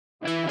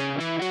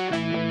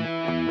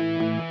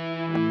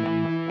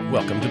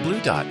Welcome to Blue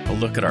Dot, a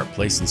look at our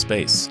place in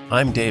space.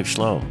 I'm Dave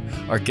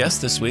Schlom. Our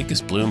guest this week is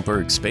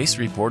Bloomberg space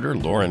reporter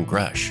Loren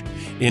Grush.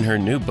 In her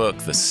new book,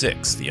 The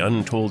Six, The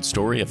Untold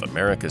Story of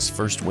America's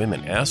First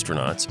Women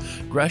Astronauts,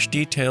 Grush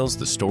details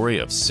the story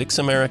of 6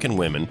 American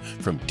women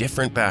from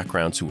different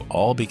backgrounds who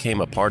all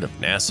became a part of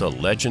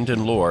NASA legend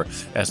and lore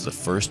as the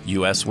first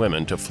U.S.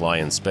 women to fly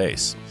in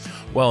space.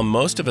 While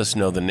most of us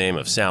know the name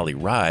of Sally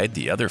Ride,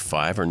 the other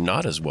 5 are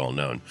not as well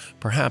known,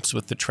 perhaps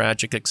with the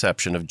tragic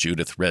exception of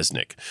Judith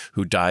Resnick,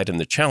 who died in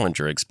the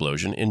Challenger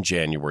explosion in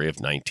January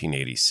of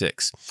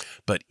 1986.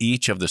 But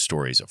each of the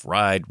stories of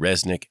Ride,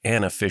 Resnick,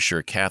 Anna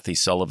Fisher, Kathy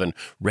Sullivan,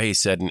 Ray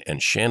Seddon,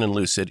 and Shannon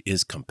Lucid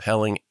is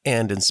compelling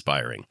and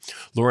inspiring.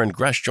 Loren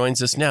Grush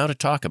joins us now to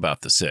talk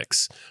about The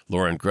Six.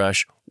 Loren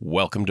Grush,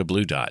 welcome to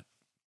Blue Dot.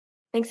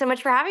 Thanks so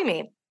much for having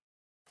me.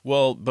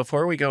 Well,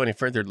 before we go any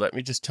further, let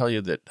me just tell you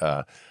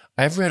that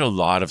I've read a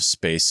lot of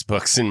space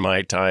books in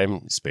my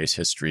time, space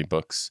history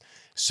books.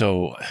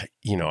 So,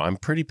 I'm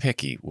pretty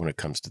picky when it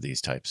comes to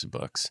these types of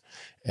books.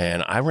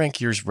 And I rank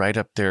yours right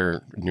up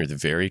there near the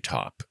very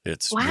top.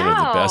 It's one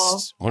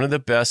of the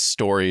best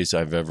stories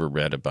I've ever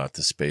read about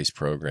the space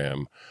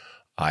program.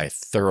 I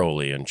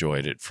thoroughly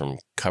enjoyed it from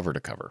cover to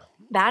cover.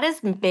 That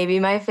is maybe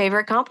my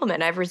favorite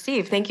compliment I've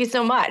received. Thank you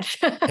so much.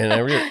 And I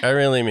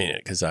really mean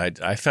it, because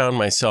I found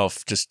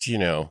myself just,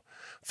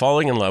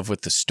 falling in love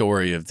with the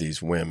story of these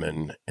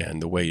women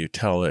and the way you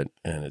tell it.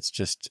 And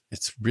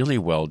it's really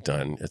well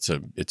done.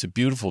 It's a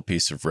beautiful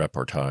piece of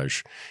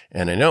reportage.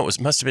 And I know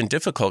must have been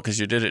difficult because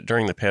you did it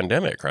during the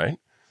pandemic, right?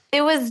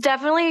 It was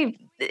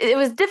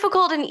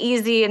difficult and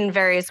easy in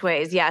various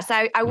ways. Yes,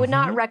 I would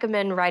not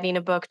recommend writing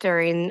a book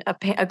during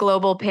a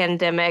global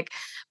pandemic.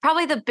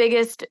 Probably the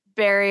biggest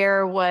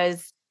barrier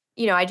was,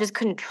 I just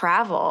couldn't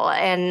travel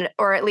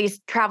or at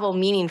least travel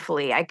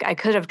meaningfully. I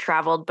could have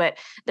traveled, but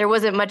there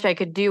wasn't much I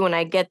could do when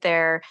I get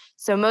there.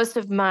 So most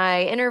of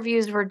my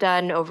interviews were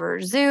done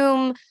over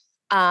Zoom.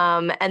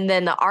 And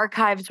then the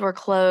archives were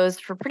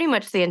closed for pretty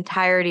much the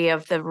entirety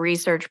of the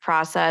research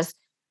process.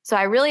 So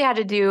I really had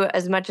to do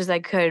as much as I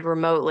could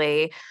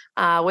remotely,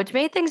 which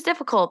made things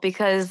difficult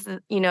because,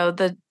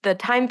 the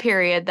time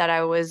period that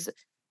I was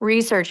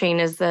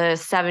researching is the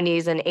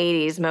 70s and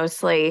 80s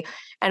mostly.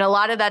 And a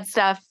lot of that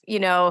stuff,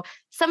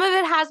 some of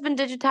it has been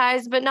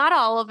digitized, but not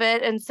all of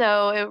it. And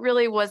so it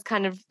really was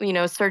kind of,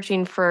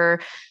 searching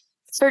for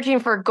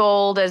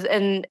gold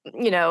an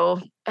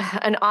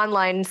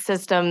online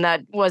system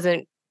that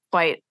wasn't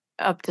quite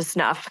up to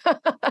snuff.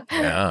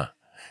 Yeah.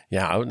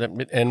 Yeah,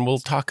 and we'll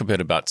talk a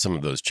bit about some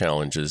of those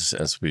challenges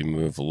as we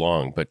move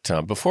along. But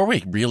before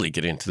we really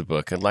get into the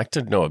book, I'd like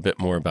to know a bit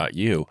more about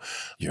you.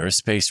 You're a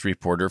space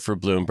reporter for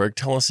Bloomberg.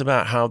 Tell us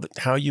about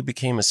how you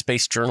became a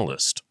space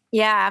journalist.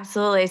 Yeah,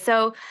 absolutely.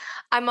 So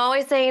I'm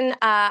always saying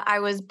I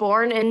was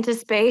born into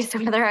space,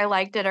 whether I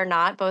liked it or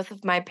not. Both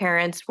of my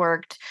parents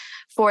worked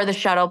for the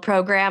shuttle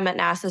program at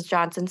NASA's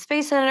Johnson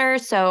Space Center.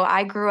 So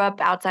I grew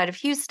up outside of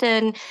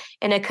Houston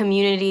in a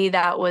community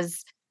that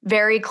was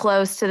very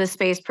close to the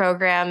space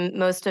program.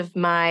 Most of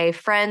my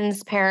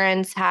friends'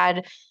 parents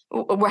had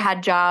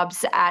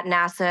jobs at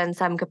NASA in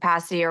some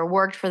capacity or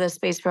worked for the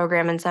space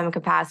program in some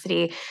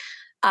capacity.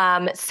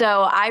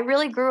 So I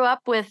really grew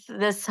up with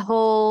the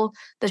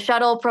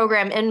shuttle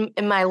program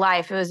in my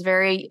life. It was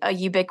very a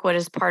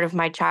ubiquitous part of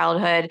my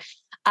childhood.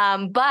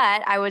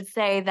 But I would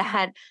say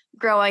that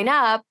growing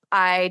up,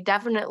 I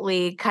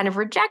definitely kind of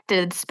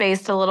rejected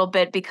space a little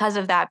bit because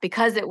of that,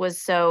 because it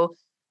was so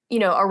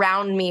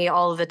around me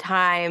all the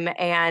time.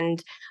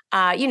 And,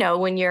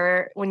 when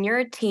you're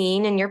a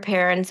teen and your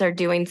parents are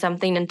doing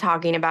something and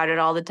talking about it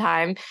all the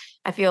time,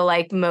 I feel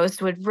like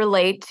most would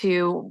relate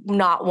to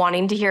not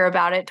wanting to hear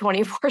about it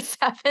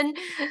 24/7.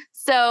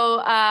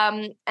 So,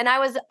 and I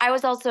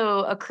was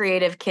also a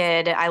creative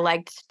kid. I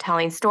liked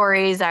telling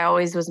stories. I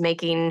always was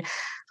making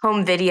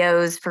home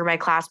videos for my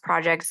class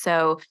projects.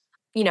 So,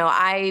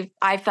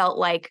 I felt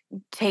like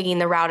taking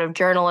the route of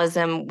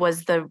journalism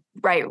was the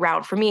right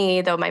route for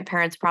me, though my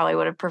parents probably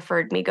would have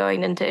preferred me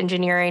going into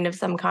engineering of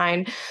some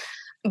kind.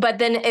 But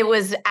then it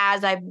was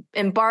as I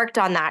embarked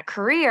on that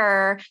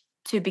career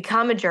to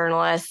become a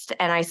journalist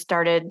and I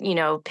started,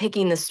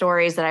 picking the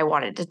stories that I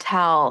wanted to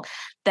tell,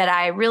 that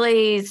I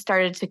really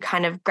started to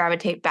kind of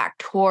gravitate back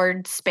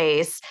toward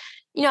space.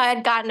 I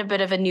had gotten a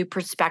bit of a new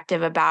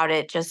perspective about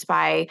it just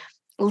by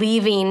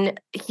leaving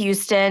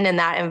Houston and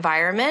that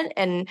environment.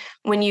 And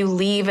when you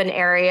leave an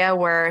area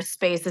where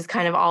space is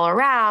kind of all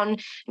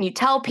around and you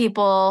tell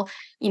people,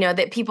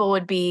 that people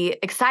would be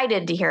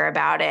excited to hear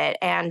about it.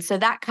 And so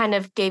that kind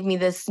of gave me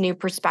this new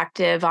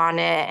perspective on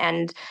it.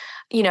 And,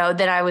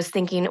 then I was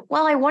thinking,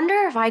 well, I wonder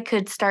if I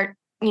could start,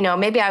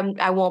 maybe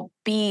I won't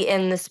be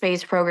in the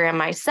space program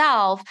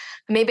myself.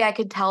 Maybe I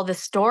could tell the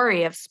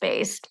story of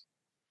space,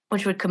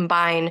 which would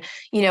combine,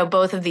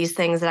 both of these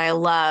things that I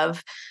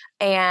love.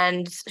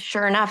 And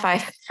sure enough,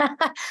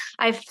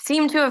 I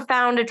seem to have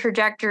found a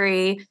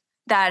trajectory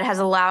that has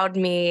allowed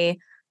me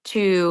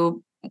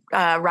to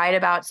write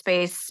about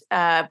space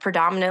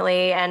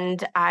predominantly,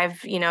 and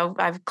I've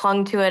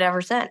clung to it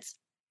ever since.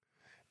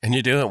 And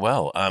you do it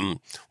well.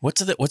 What's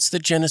the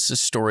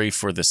genesis story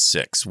for the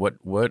six?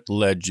 What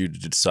led you to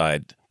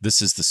decide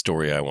this is the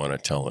story I want to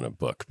tell in a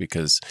book?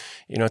 Because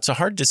it's a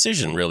hard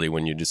decision, really,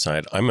 when you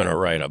decide I'm going to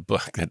write a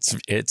book.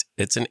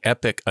 It's an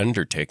epic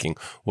undertaking.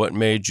 What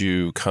made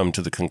you come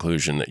to the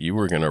conclusion that you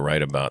were going to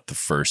write about the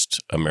first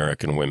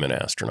American women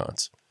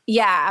astronauts?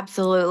 Yeah,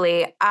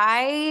 absolutely.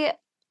 I've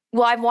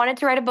wanted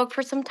to write a book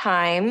for some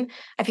time.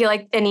 I feel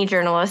like any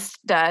journalist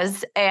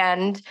does.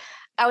 And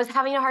I was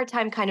having a hard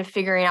time kind of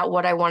figuring out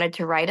what I wanted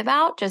to write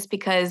about just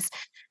because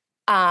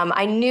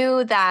I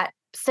knew that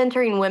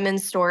centering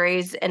women's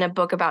stories in a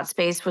book about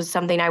space was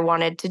something I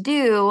wanted to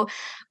do.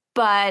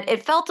 But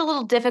it felt a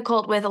little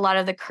difficult with a lot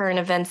of the current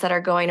events that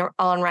are going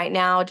on right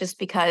now, just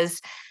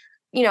because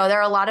there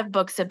are a lot of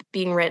books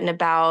being written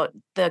about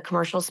the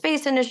commercial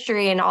space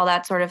industry and all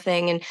that sort of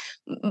thing.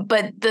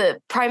 But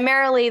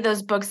primarily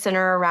those books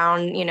center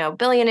around,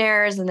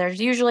 billionaires, and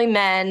there's usually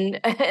men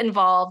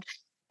involved.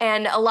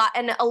 And a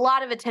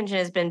lot of attention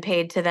has been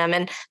paid to them,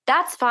 and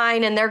that's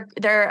fine. And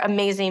they're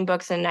amazing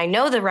books, and I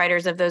know the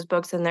writers of those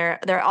books, and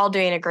they're all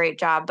doing a great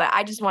job. But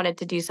I just wanted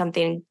to do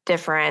something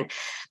different,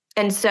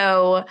 and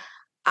so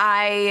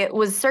I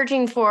was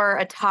searching for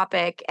a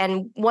topic.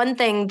 And one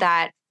thing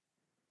that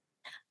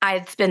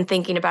I've been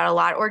thinking about a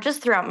lot, or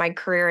just throughout my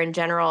career in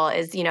general,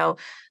 is,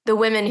 the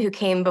women who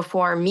came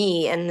before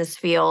me in this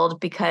field,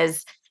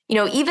 because,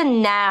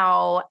 even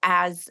now,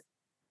 as,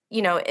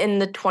 in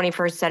the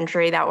 21st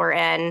century that we're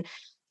in,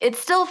 it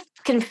still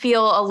can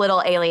feel a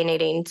little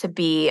alienating to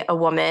be a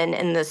woman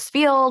in this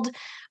field.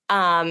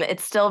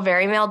 It's still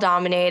very male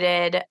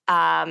dominated,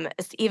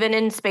 even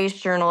in space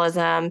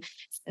journalism.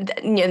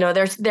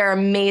 There are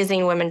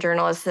amazing women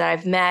journalists that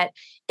I've met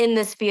in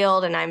this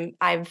field, and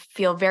I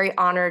feel very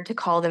honored to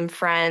call them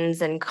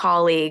friends and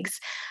colleagues.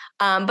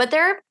 But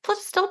there are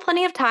still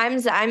plenty of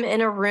times I'm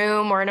in a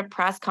room or in a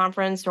press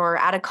conference or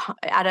at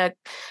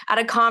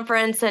a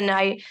conference, and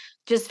I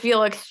just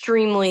feel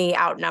extremely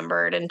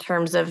outnumbered in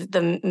terms of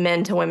the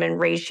men to women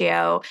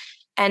ratio.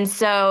 And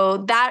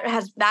so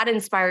that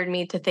inspired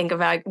me to think of,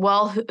 like,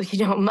 well,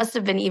 it must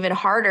have been even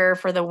harder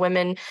for the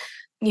women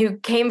who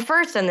came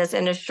first in this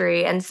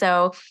industry. And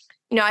so,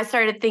 I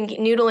started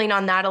noodling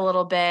on that a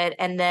little bit.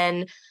 And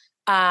then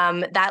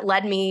that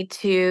led me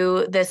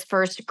to this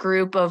first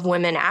group of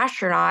women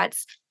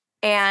astronauts.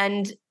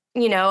 And,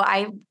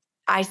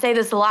 I say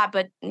this a lot,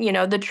 but,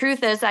 the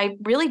truth is I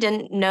really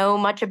didn't know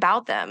much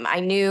about them. I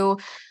knew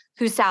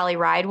who Sally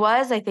Ride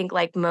was, I think,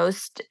 like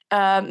most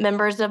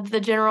members of the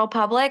general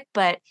public,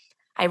 but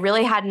I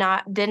really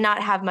did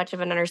not have much of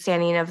an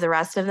understanding of the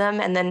rest of them.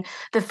 And then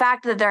the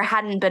fact that there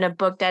hadn't been a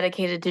book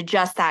dedicated to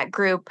just that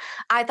group,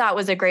 I thought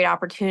was a great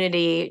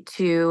opportunity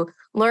to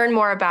learn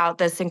more about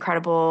this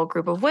incredible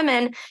group of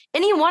women,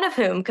 any one of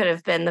whom could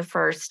have been the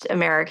first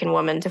American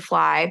woman to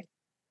fly,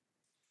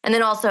 and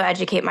then also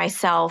educate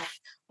myself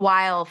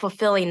while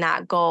fulfilling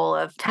that goal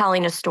of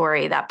telling a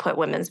story that put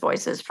women's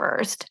voices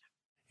first.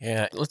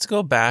 Yeah, let's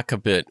go back a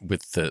bit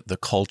with the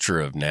culture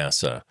of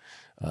NASA.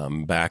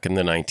 Back in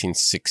the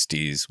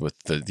 1960s, with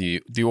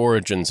the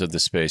origins of the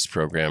space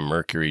program,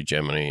 Mercury,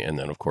 Gemini, and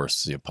then, of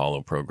course, the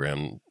Apollo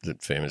program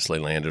that famously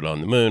landed on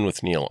the moon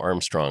with Neil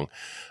Armstrong.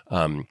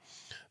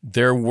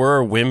 There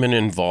were women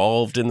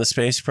involved in the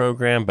space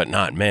program, but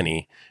not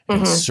many,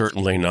 and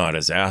certainly not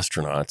as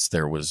astronauts.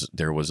 There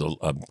was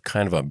a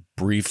kind of a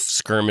brief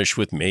skirmish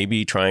with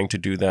maybe trying to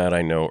do that,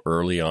 I know,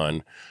 early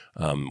on,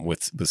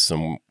 with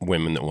some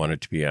women that wanted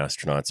to be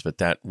astronauts, but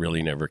that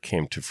really never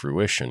came to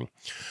fruition.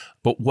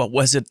 But what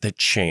was it that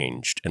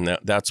changed? And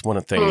that's one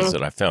of the things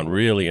that I found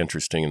really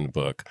interesting in the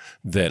book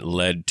that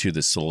led to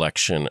the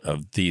selection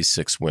of these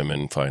six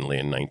women finally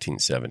in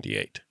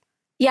 1978.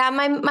 Yeah,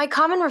 my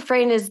common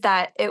refrain is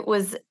that it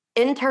was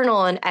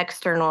internal and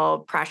external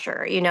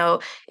pressure.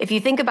 If you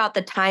think about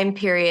the time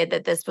period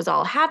that this was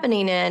all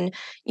happening in,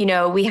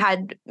 we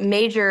had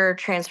major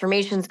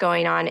transformations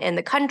going on in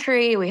the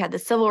country. We had the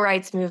civil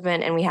rights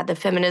movement and we had the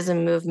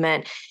feminism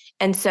movement.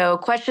 And so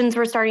questions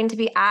were starting to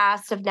be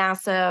asked of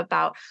NASA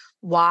about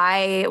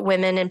why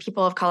women and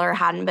people of color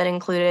hadn't been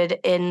included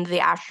in the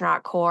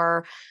astronaut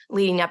corps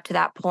leading up to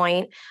that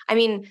point. I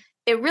mean,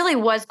 it really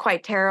was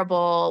quite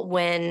terrible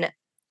when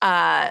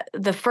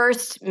the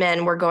first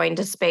men were going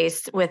to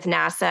space with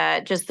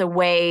NASA, just the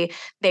way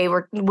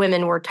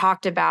women were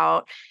talked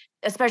about,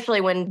 especially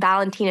when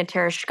Valentina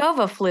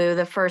Tereshkova flew,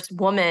 the first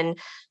woman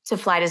to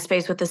fly to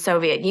space with the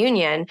Soviet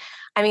Union.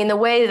 I mean, the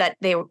way that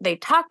they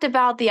talked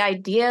about the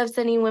idea of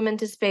sending women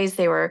to space,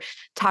 they were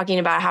talking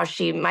about how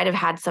she might have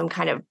had some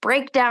kind of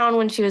breakdown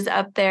when she was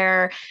up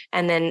there.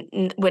 And then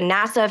when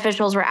NASA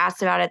officials were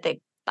asked about it,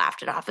 they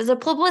laughed it off as a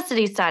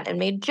publicity stunt and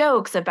made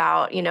jokes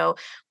about,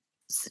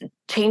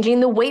 changing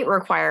the weight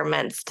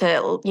requirements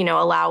to,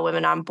 allow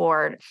women on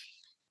board.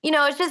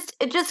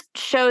 It just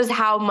shows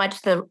how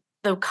much the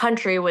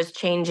country was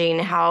changing,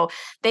 how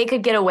they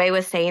could get away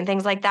with saying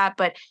things like that.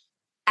 But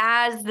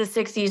as the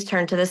 60s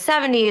turned to the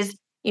 70s,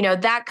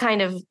 that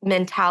kind of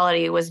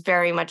mentality was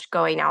very much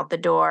going out the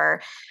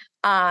door.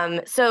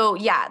 So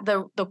yeah,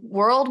 the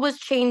world was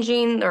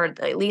changing, or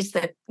at least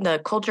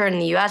the culture in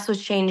the US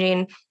was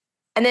changing.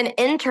 And then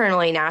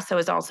internally, NASA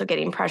was also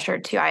getting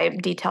pressured too. I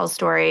detail a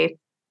story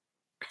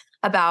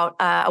about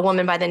a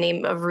woman by the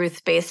name of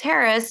Ruth Bass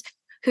Harris,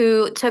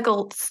 who took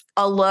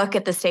a look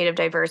at the state of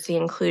diversity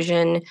and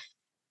inclusion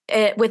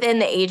within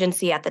the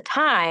agency at the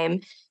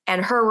time.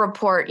 And her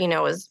report,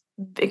 was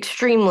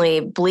extremely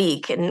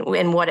bleak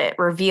in what it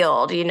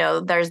revealed.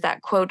 There's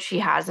that quote she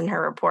has in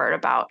her report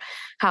about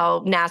how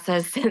NASA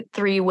has sent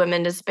 3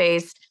 women to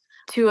space.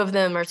 2 of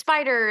them are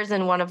spiders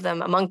and 1 of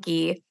them a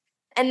monkey.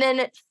 And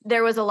then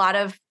there was a lot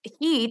of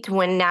heat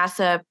when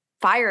NASA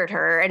fired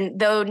her. And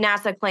though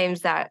NASA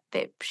claims that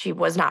she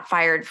was not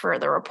fired for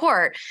the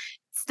report,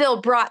 still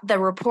brought the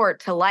report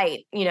to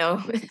light,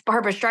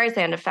 Barbra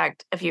Streisand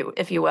effect,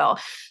 if you will.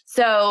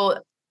 So,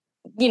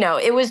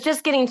 it was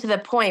just getting to the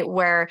point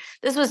where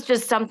this was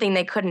just something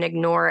they couldn't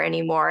ignore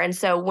anymore. And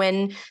so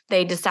when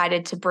they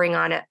decided to bring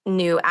on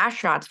new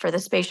astronauts for the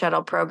space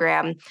shuttle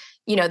program,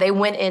 they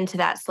went into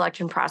that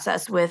selection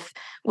process with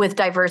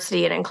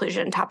diversity and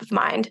inclusion top of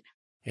mind.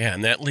 Yeah,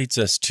 and that leads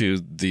us to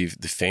the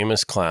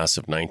famous class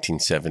of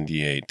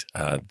 1978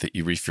 that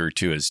you refer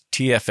to as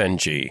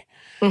TFNG.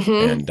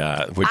 Mm-hmm.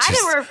 And which I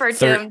didn't refer to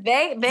them.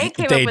 They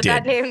came up with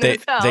that name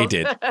themselves. They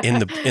did.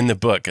 In the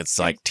book, it's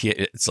like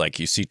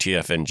you see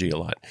TFNG a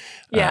lot.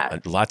 Yeah.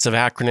 Lots of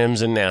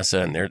acronyms in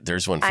NASA, and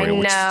there's one for you,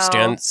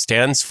 which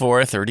stands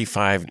for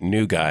 35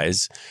 new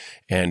guys,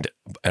 and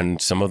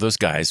some of those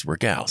guys were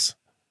gals.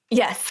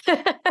 Yes.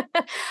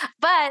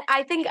 But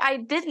I think I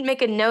did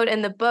make a note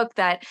in the book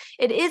that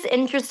it is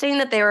interesting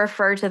that they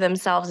refer to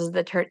themselves as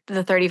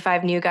the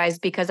 35 new guys,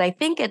 because I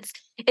think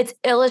it's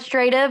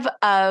illustrative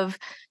of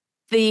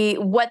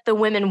what the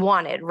women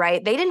wanted,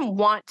 right? They didn't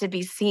want to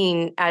be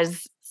seen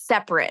as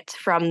separate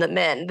from the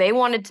men. They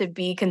wanted to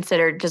be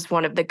considered just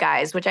one of the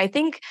guys, which I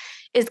think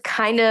is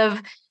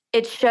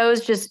it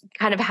shows just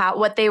kind of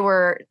what they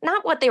were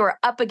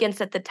up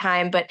against at the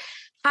time, but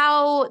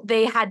how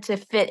they had to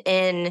fit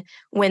in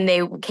when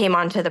they came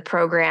onto the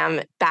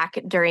program back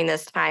during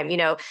this time.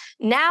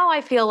 Now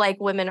I feel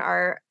like women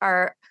are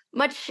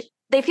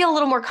they feel a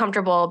little more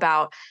comfortable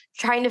about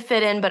trying to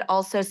fit in, but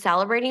also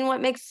celebrating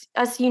what makes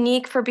us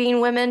unique for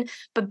being women.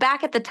 But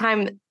back at the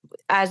time,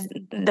 as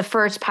the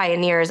first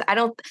pioneers,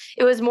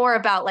 it was more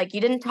about, like, you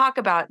didn't talk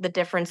about the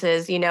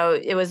differences.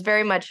 It was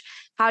very much,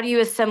 how do you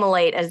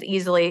assimilate as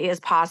easily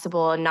as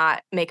possible and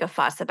not make a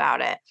fuss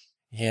about it?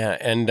 Yeah,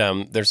 and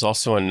there's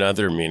also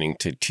another meaning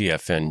to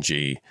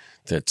TFNG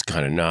that's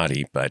kind of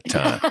naughty, but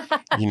yes.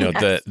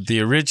 the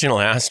original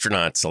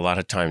astronauts a lot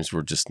of times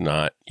were just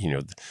not,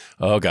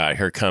 oh God,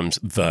 here comes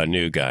the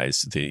new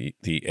guys, the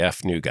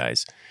F new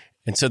guys.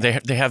 And so they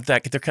have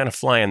that, they're kind of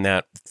flying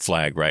that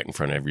flag right in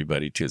front of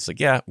everybody too. It's like,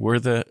 yeah, we're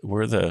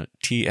the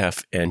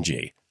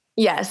TFNG.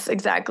 Yes,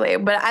 exactly.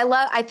 But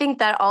I think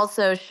that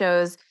also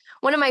shows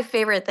one of my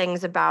favorite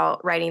things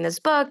about writing this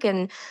book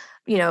and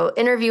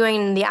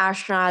interviewing the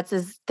astronauts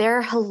is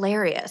they're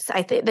hilarious.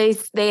 I think they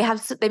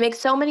make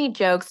so many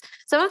jokes.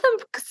 Some of them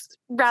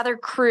rather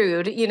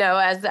crude,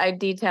 as I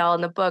detail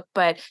in the book.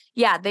 But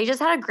yeah, they just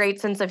had a great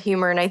sense of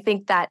humor, and I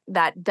think that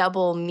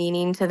double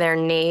meaning to their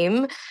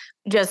name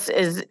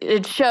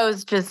it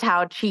shows just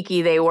how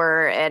cheeky they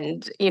were,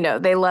 and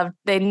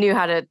they knew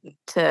how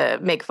to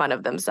make fun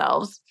of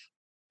themselves.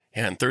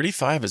 Yeah, and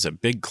 35 is a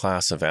big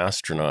class of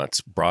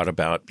astronauts brought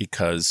about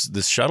because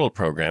this shuttle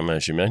program,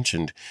 as you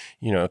mentioned,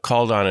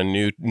 called on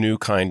a new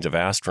kind of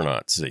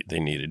astronauts. They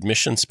needed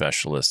mission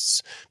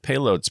specialists,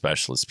 payload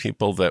specialists,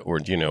 people that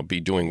would,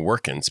 be doing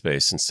work in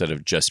space instead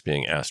of just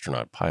being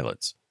astronaut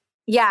pilots.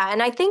 Yeah,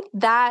 and I think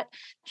that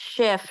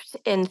shift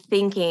in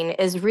thinking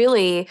is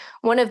really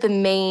one of the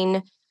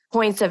main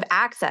points of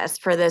access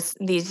for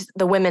the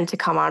women to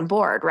come on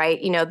board, right?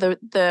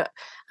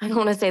 I don't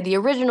want to say the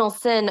original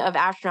sin of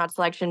astronaut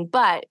selection,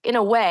 but in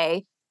a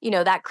way,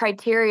 that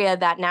criteria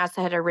that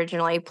NASA had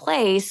originally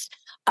placed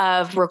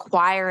of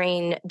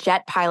requiring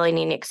jet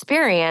piloting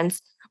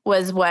experience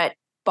was what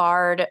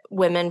barred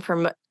women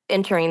from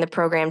entering the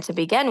program to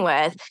begin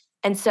with.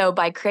 And so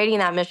by creating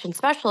that mission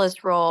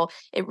specialist role,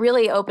 it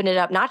really opened it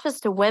up not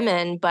just to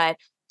women, but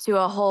to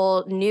a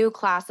whole new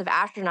class of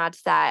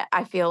astronauts that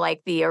I feel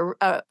like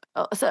a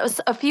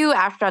few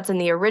astronauts in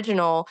the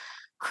original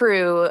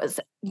crew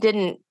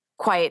didn't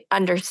quite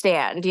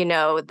understand.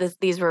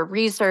 These were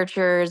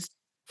researchers,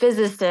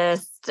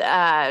 physicists,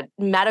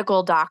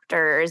 medical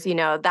doctors.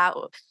 That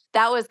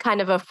was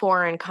kind of a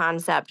foreign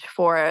concept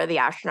for the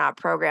astronaut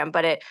program,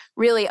 but it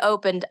really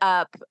opened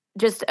up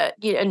just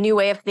a new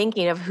way of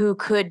thinking of who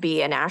could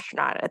be an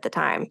astronaut at the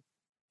time.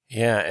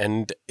 Yeah,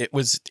 and it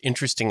was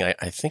interesting. I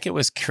think it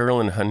was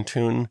Carolyn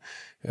Huntoon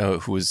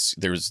who was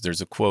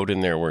there's a quote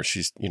in there where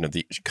she's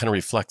she kind of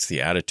reflects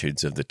the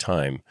attitudes of the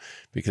time,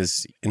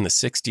 because in the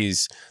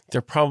 60s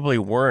there probably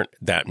weren't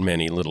that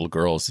many little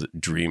girls that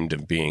dreamed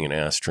of being an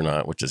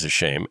astronaut, which is a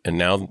shame. And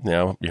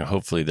now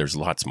hopefully there's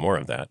lots more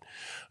of that.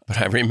 But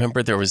I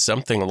remember there was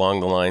something along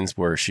the lines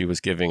where she was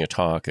giving a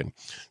talk, and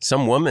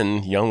some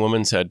young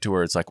woman said to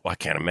her, it's like, well, I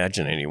can't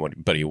imagine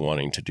anybody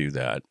wanting to do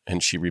that.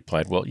 And she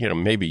replied, well,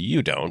 maybe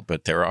you don't,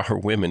 but there are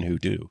women who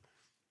do.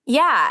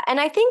 Yeah.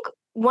 And I think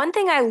one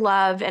thing I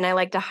love and I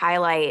like to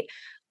highlight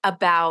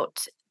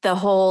about the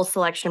whole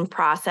selection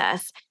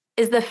process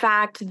is the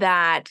fact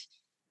that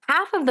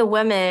half of the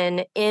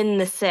women in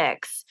the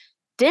six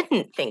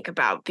didn't think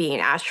about being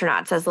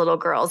astronauts as little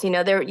girls.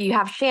 There you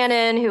have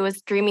Shannon, who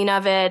was dreaming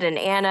of it, and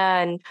Anna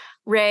and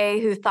Ray,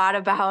 who thought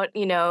about,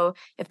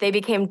 if they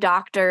became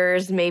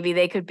doctors, maybe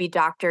they could be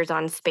doctors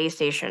on space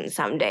station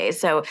someday.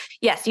 So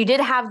yes, you did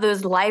have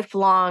those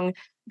lifelong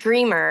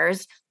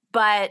dreamers.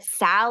 But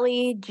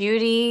Sally,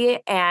 Judy,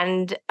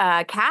 and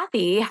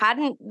Kathy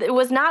it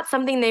was not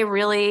something they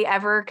really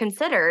ever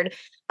considered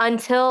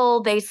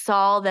until they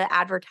saw the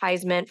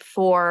advertisement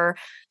for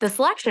the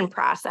selection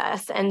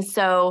process. And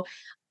so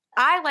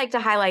I like to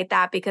highlight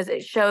that because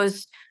it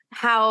shows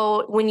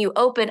how when you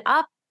open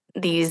up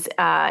these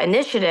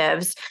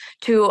initiatives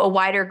to a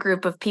wider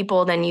group of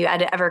people than you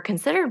had ever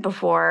considered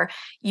before,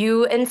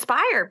 you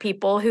inspire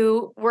people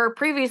who were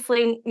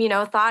previously,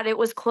 thought it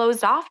was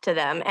closed off to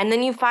them. And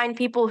then you find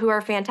people who are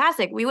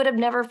fantastic. We would have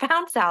never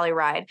found Sally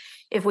Ride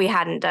if we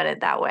hadn't done it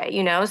that way,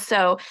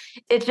 So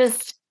it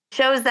just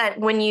shows that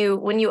when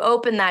you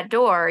open that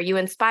door, you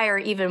inspire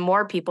even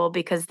more people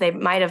because they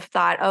might have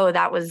thought, oh,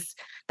 that was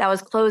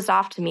closed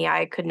off to me.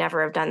 I could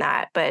never have done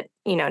that. But,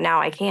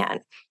 now I can.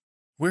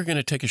 We're going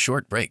to take a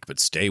short break, but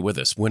stay with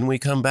us. When we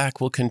come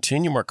back, we'll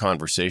continue our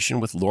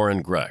conversation with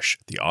Loren Grush,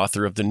 the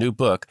author of the new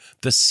book,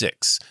 The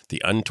Six, The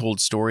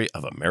Untold Story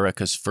of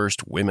America's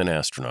First Women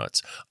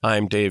Astronauts.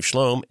 I'm Dave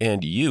Schlom,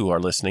 and you are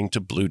listening to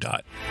Blue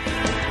Dot.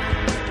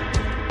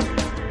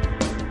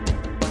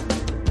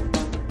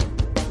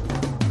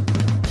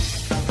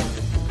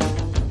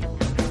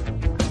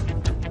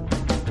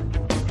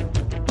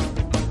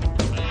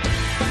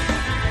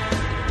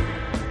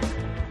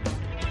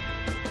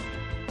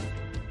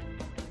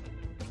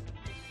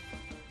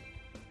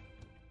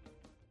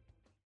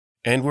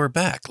 And we're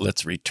back.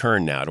 Let's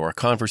return now to our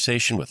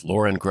conversation with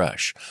Loren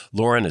Grush.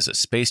 Loren is a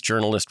space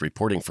journalist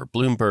reporting for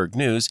Bloomberg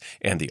News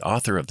and the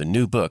author of the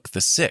new book, The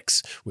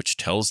Six, which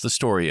tells the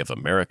story of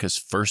America's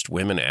first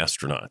women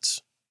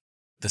astronauts.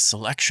 The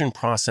selection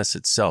process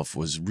itself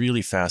was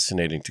really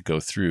fascinating to go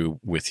through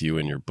with you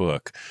in your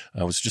book.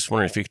 I was just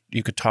wondering if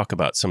you could talk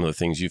about some of the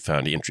things you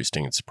found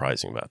interesting and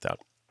surprising about that.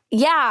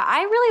 Yeah,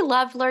 I really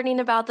loved learning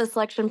about the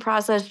selection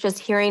process, just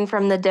hearing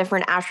from the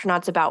different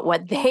astronauts about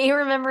what they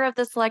remember of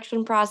the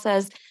selection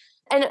process.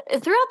 And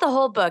throughout the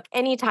whole book,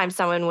 anytime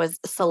someone was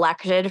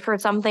selected for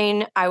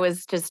something, I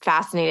was just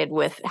fascinated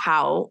with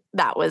how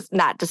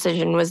that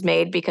decision was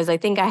made, because I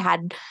think I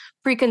had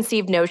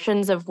preconceived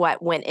notions of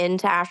what went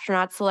into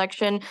astronaut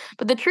selection.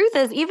 But the truth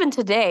is, even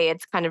today,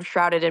 it's kind of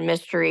shrouded in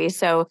mystery.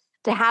 So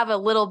to have a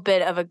little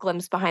bit of a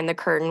glimpse behind the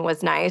curtain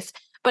was nice.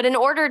 But in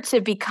order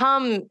to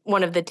become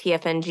one of the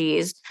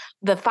TFNGs,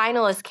 the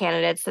finalist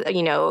candidates,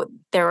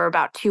 there were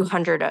about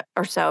 200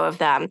 or so of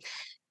them.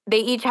 They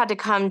each had to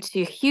come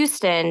to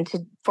Houston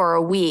for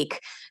a week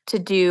to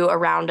do a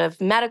round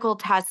of medical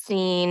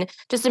testing,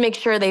 just to make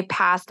sure they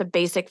passed a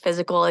basic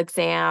physical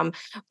exam.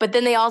 But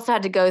then they also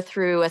had to go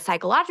through a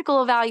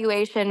psychological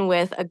evaluation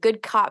with a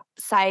good cop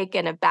psych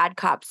and a bad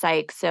cop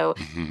psych. So,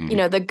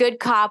 the good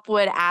cop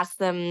would ask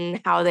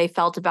them how they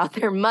felt about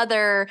their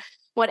mother,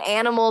 what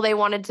animal they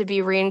wanted to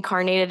be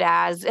reincarnated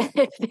as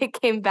if they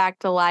came back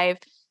to life.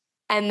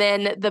 And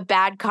then the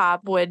bad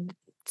cop would,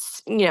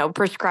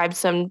 prescribe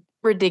some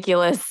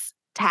ridiculous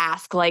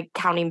task like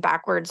counting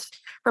backwards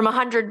from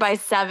 100 by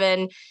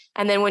 7.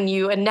 And then when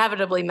you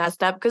inevitably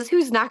messed up, because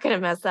who's not going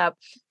to mess up,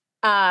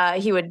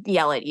 he would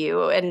yell at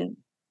you and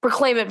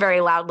proclaim it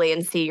very loudly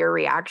and see your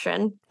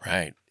reaction.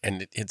 Right.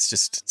 And it's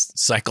just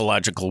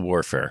psychological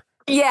warfare.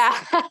 Yeah.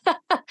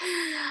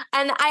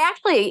 And I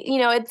actually,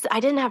 I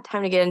didn't have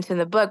time to get into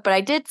the book, but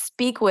I did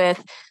speak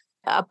with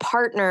a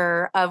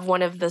partner of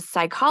one of the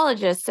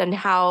psychologists and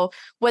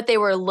what they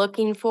were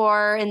looking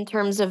for in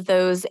terms of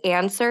those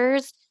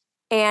answers.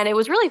 And it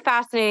was really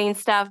fascinating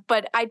stuff.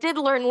 But I did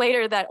learn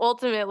later that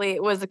ultimately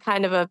it was a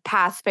kind of a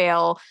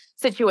pass-fail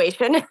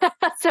situation.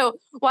 So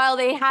while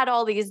they had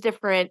all these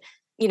different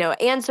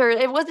answer,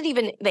 it wasn't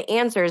even the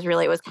answers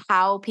really, it was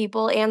how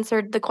people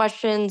answered the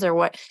questions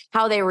or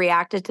how they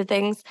reacted to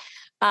things.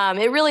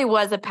 It really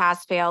was a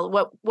pass fail.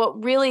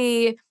 What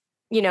really,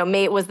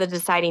 was the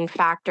deciding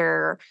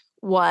factor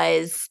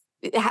was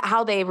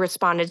how they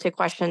responded to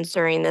questions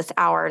during this 1.5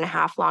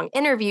 hour long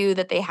interview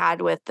that they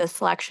had with the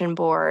selection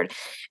board.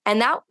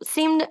 And that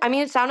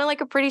it sounded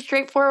like a pretty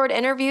straightforward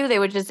interview. They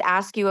would just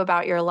ask you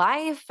about your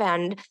life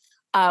and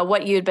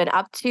what you'd been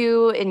up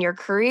to in your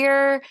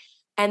career.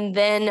 And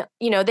then,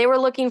 they were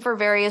looking for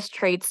various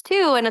traits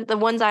too. And the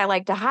ones I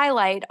like to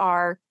highlight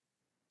are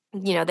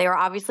They were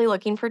obviously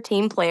looking for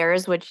team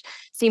players, which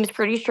seems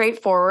pretty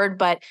straightforward.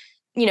 But,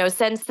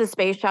 since the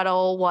space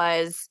shuttle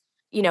was,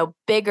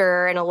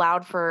 bigger and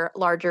allowed for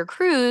larger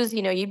crews,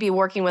 you'd be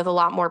working with a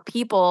lot more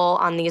people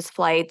on these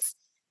flights.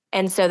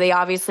 And so they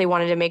obviously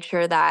wanted to make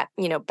sure that,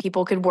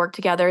 people could work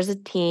together as a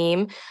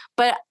team.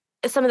 But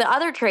some of the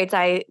other traits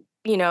I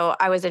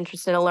was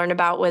interested to learn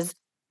about was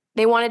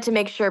they wanted to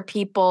make sure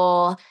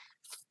people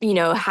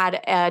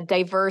had a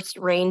diverse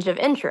range of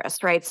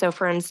interests, right? So,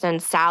 for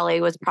instance,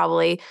 Sally was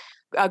probably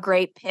a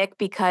great pick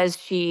because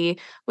she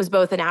was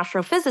both an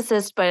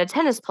astrophysicist but a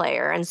tennis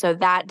player. And so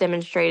that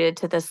demonstrated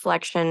to the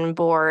selection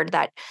board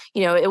that,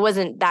 it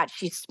wasn't that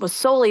she was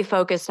solely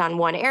focused on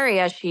one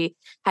area. She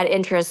had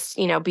interests,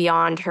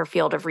 beyond her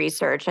field of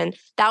research. And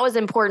that was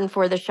important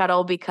for the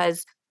shuttle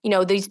because,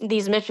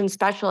 these mission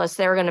specialists,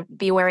 they were going to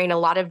be wearing a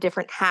lot of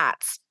different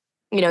hats.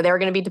 They were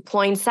going to be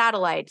deploying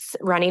satellites,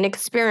 running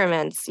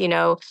experiments,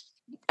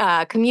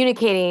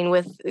 communicating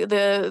with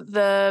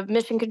the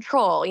mission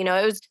control.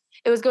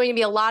 It was going to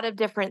be a lot of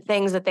different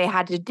things that they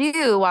had to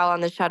do while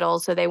on the shuttle.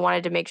 So they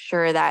wanted to make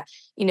sure that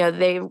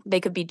they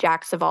could be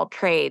jacks of all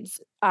trades.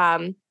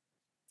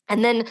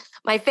 And then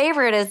my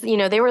favorite is,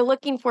 they were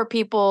looking for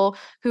people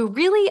who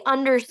really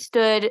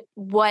understood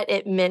what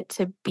it meant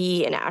to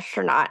be an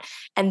astronaut,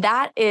 and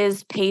that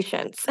is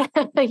patience.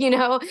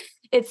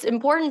 It's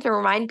important to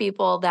remind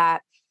people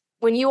that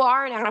when you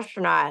are an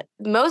astronaut,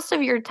 most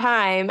of your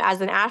time as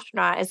an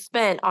astronaut is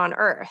spent on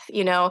Earth,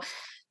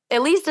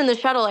 at least in the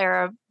shuttle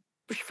era,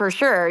 for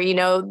sure.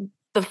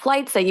 The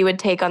flights that you would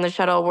take on the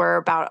shuttle were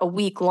about a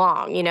week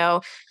long,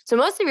 So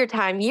most of your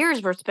time,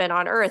 years were spent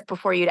on Earth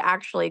before you'd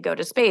actually go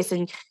to space.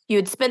 And you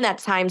would spend that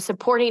time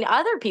supporting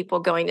other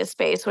people going to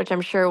space, which I'm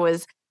sure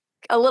was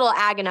a little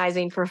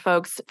agonizing for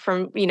folks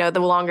from, the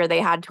longer they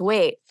had to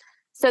wait.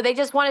 So they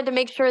just wanted to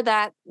make sure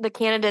that the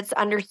candidates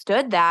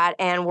understood that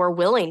and were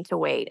willing to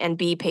wait and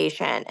be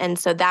patient. And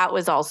so that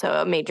was also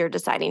a major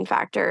deciding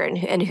factor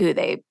in who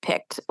they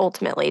picked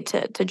ultimately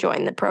to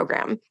join the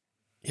program.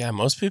 Yeah,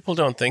 most people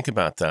don't think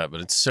about that, but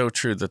it's so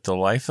true that the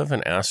life of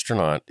an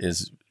astronaut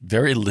is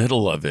very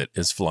little of it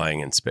is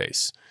flying in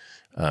space.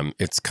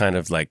 It's kind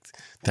of like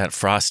that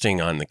frosting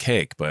on the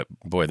cake, but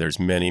boy, there's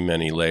many,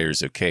 many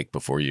layers of cake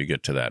before you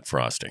get to that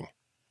frosting.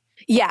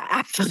 Yeah,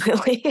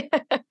 absolutely.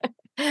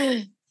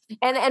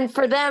 And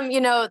for them,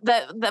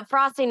 the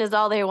frosting is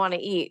all they want to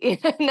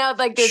eat.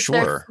 Like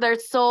Sure. their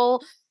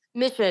sole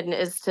mission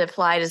is to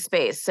fly to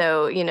space.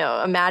 So,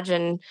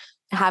 imagine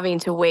having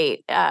to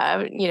wait,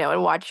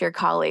 and watch your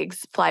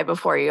colleagues fly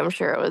before you. I'm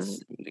sure it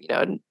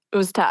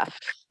was tough.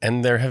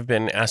 And there have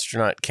been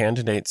astronaut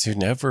candidates who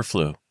never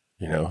flew,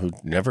 who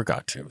never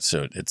got to.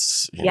 So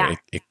it's,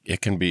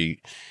 it can be,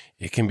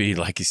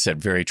 like you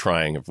said, very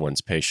trying of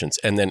one's patience.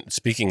 And then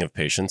speaking of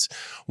patience,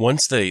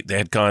 once they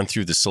had gone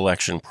through the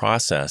selection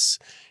process,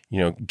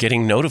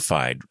 getting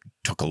notified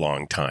took a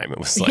long time. It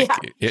was like,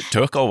 it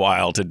took a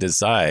while to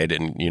decide.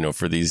 And,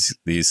 for these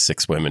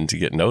 6 women to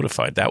get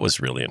notified, that was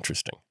really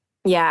interesting.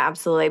 Yeah,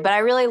 absolutely. But I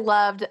really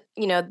loved,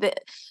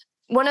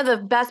 one of the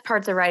best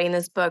parts of writing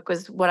this book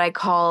was what I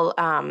call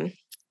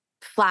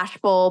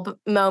flashbulb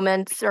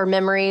moments or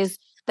memories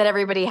that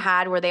everybody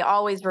had, where they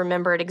always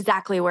remembered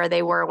exactly where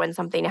they were when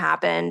something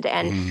happened,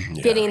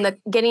 and getting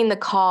the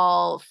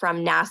call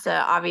from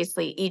NASA.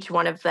 Obviously, each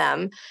one of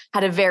them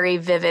had a very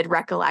vivid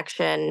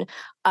recollection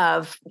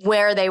of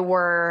where they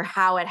were,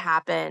 how it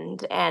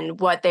happened, and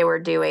what they were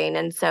doing.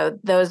 And so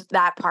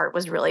that part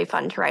was really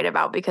fun to write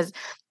about because,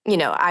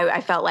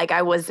 I felt like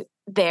I was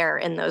there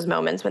in those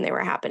moments when they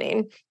were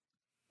happening.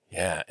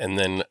 Yeah. And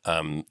then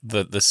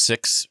the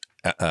 6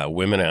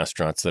 women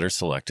astronauts that are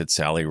selected: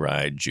 Sally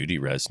Ride, Judy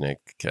Resnick,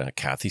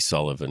 Kathy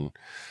Sullivan,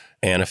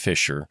 Anna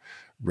Fisher,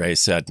 Ray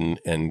Seddon,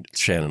 and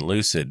Shannon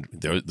Lucid.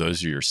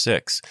 Those are your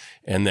 6.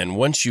 And then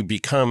once you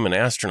become an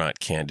astronaut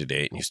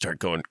candidate and you start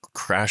going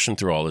crashing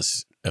through all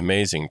this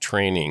amazing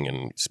training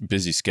and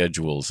busy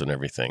schedules and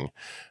everything,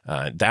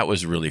 that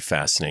was really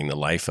fascinating, the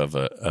life of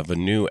a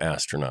new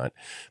astronaut.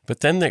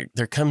 But then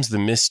there comes the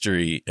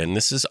mystery, and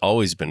this has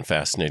always been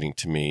fascinating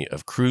to me,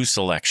 of crew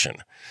selection.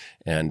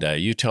 And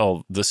you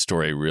tell the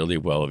story really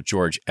well of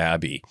George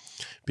Abbey,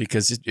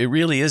 because it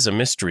really is a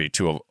mystery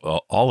to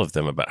all of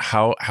them about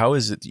how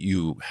is it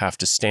you have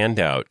to stand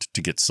out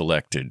to get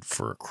selected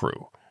for a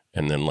crew.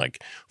 And then,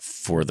 like,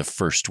 for the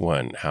first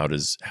one, how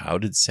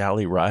did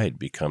Sally Ride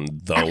become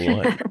the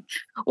one?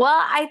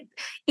 Well,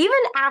 even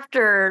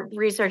after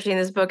researching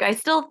this book, I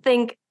still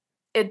think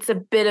it's a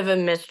bit of a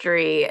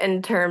mystery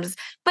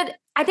but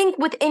I think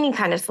with any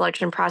kind of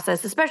selection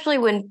process, especially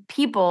when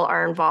people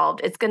are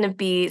involved, there's going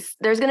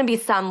to be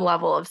some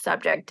level of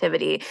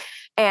subjectivity.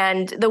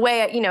 And the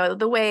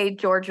way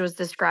George was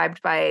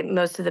described by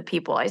most of the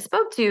people I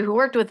spoke to who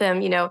worked with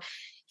him,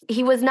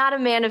 he was not a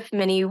man of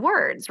many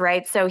words,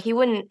 right? So he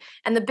wouldn't,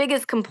 and the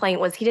biggest complaint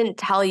was he didn't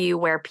tell you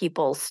where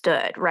people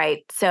stood,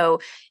 right? So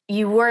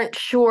you weren't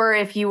sure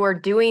if you were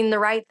doing the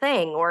right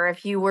thing or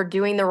if you were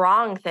doing the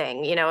wrong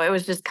thing. It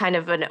was just kind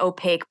of an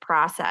opaque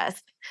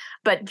process.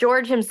 But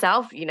George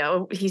himself,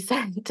 he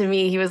said to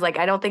me, he was like,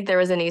 I don't think there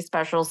was any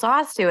special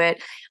sauce to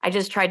it. I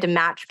just tried to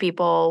match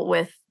people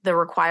with the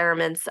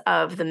requirements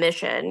of the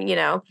mission.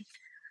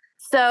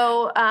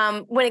 So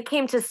when it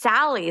came to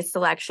Sally's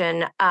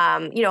selection,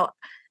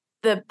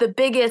 the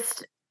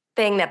biggest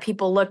thing that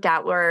people looked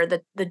at were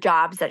the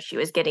jobs that she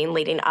was getting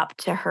leading up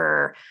to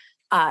her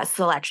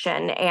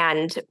selection.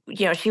 And,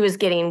 she was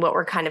getting what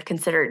were kind of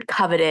considered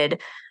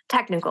coveted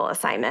technical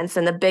assignments.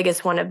 And the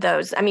biggest one of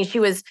those,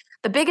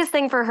 the biggest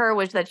thing for her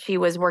was that she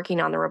was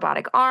working on the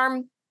robotic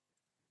arm.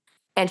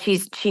 And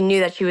she knew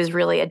that she was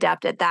really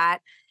adept at that.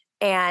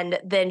 And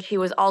then she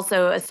was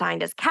also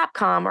assigned as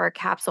Capcom, or a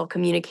capsule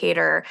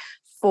communicator,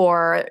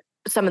 for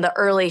some of the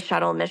early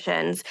shuttle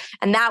missions.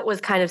 And that was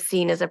kind of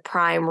seen as a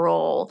prime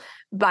role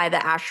by the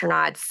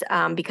astronauts,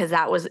 because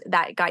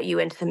that got you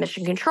into the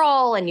mission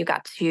control, and you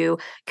got to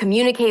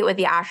communicate with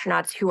the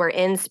astronauts who were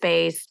in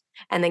space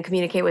and then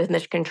communicate with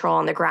mission control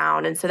on the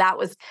ground. And so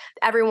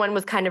everyone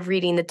was kind of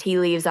reading the tea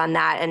leaves on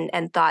that,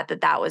 and thought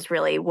that was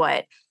really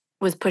what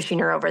was pushing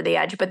her over the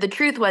edge. But the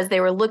truth was, they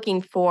were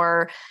looking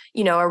for,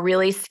 a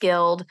really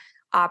skilled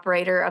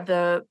operator of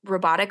the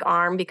robotic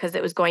arm, because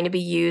it was going to be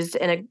used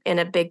in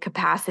a big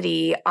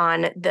capacity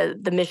on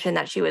the mission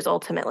that she was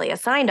ultimately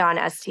assigned on,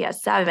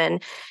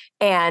 STS-7.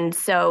 And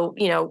so,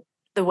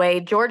 the way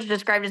George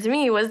described it to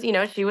me was,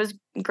 she was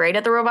great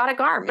at the robotic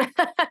arm.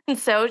 And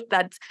so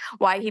that's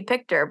why he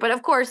picked her. But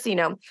of course,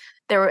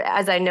 there were,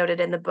 as I noted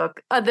in the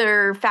book,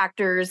 other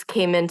factors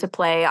came into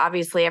play.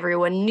 Obviously,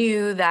 everyone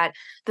knew that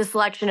the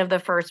selection of the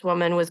first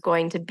woman was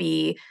going to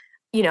be,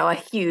 a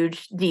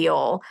huge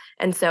deal.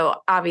 And so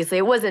obviously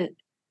it wasn't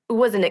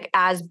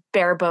as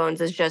bare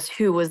bones as just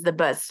who was the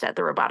best at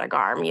the robotic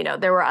arm.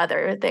 There were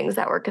other things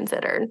that were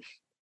considered.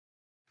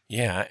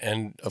 Yeah,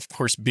 and of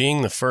course,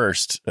 being the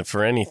first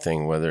for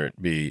anything, whether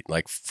it be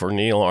like for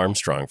Neil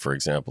Armstrong, for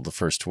example, the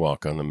first to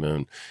walk on the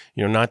moon,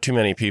 not too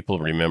many people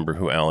remember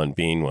who Alan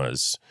Bean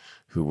was,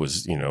 who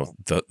was,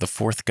 the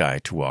fourth guy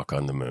to walk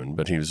on the moon,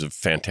 but he was a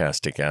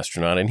fantastic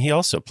astronaut. And he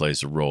also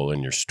plays a role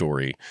in your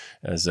story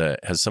as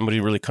somebody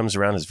who really comes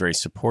around, is very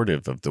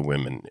supportive of the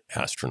women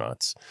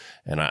astronauts.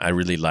 And I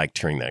really liked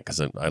hearing that,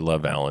 because I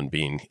love Alan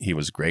Bean. He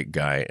was a great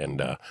guy.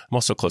 And I'm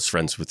also close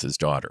friends with his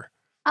daughter.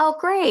 Oh,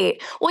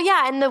 great. Well,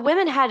 yeah, and the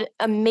women had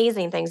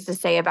amazing things to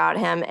say about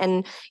him.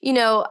 And,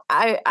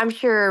 I'm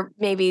sure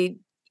maybe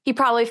he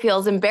probably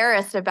feels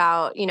embarrassed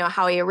about,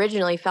 how he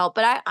originally felt.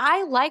 But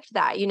I liked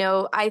that.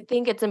 I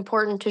think it's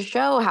important to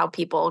show how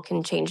people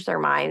can change their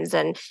minds.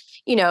 And,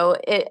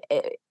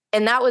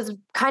 and that was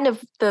kind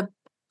of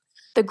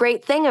the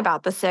great thing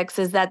about the six,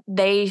 is that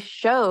they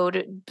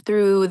showed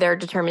through their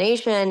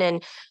determination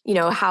and,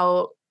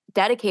 how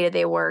dedicated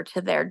they were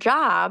to their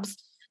jobs,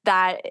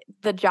 that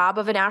the job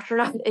of an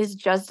astronaut is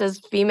just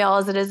as female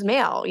as it is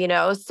male,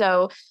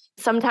 So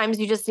sometimes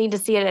you just need to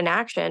see it in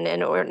action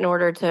in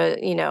order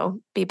to,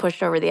 be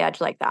pushed over the edge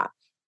like that.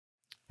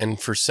 And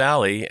for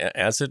Sally,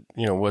 as it,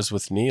 was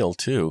with Neil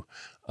too,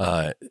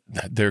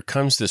 there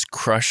comes this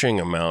crushing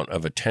amount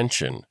of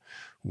attention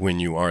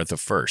when you are the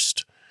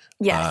first.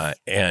 Yes.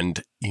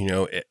 And,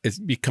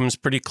 it becomes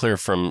pretty clear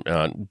from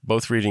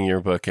both reading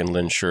your book and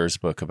Lynn Scher's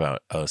book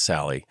about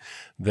Sally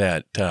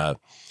that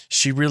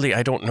she really,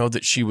 I don't know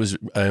that she was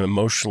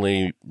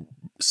emotionally,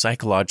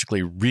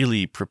 psychologically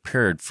really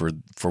prepared for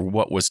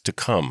what was to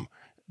come,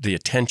 the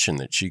attention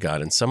that she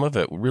got. And some of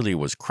it really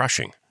was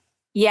crushing.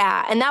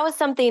 Yeah. And that was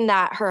something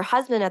that her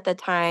husband at the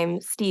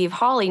time, Steve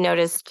Hawley,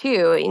 noticed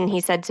too. And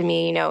he said to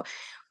me,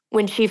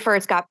 when she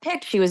first got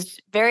picked, she was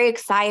very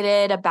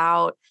excited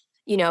about,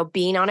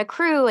 being on a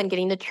crew and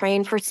getting to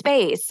train for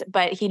space.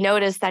 But he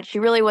noticed that she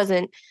really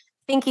wasn't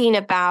thinking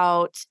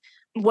about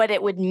what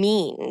it would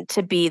mean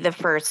to be the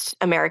first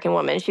American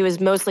woman. She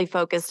was mostly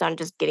focused on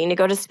just getting to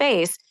go to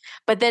space.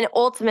 But then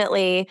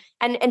ultimately,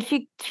 and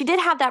she did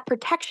have that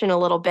protection a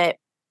little bit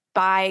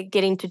by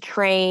getting to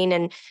train,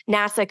 and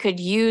NASA could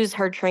use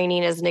her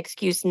training as an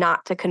excuse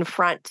not to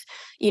confront,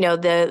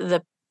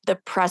 the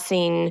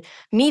pressing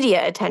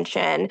media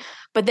attention.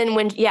 But then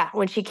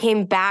when she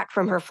came back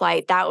from her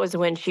flight, that was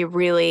when she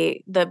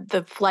really,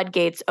 the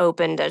floodgates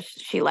opened, as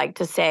she liked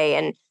to say,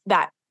 and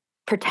that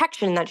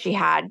protection that she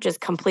had just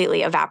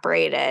completely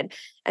evaporated.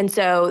 And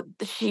so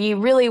she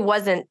really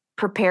wasn't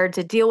prepared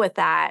to deal with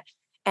that.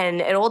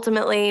 And it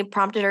ultimately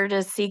prompted her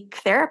to seek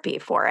therapy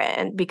for it,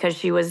 and because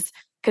she was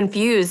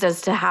confused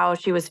as to how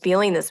she was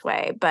feeling this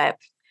way. But,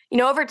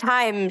 over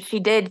time,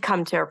 she did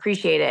come to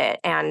appreciate it.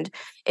 And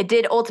it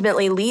did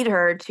ultimately lead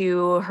her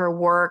to her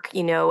work,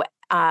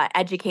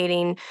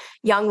 educating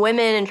young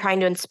women and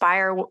trying to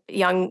inspire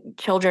young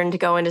children to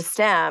go into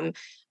STEM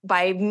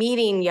by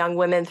meeting young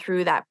women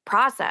through that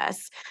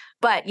process.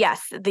 But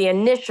yes, the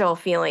initial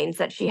feelings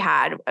that she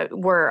had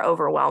were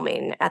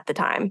overwhelming at the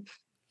time.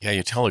 Yeah,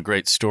 you tell a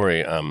great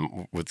story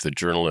with the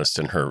journalist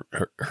and her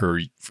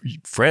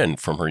friend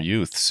from her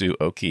youth, Sue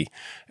Oki,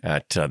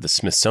 at the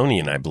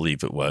Smithsonian, I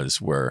believe it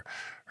was, where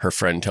her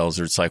friend tells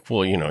her, it's like,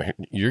 well,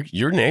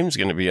 your name's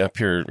going to be up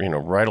here,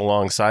 right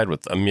alongside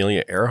with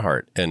Amelia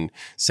Earhart. And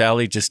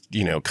Sally just,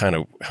 kind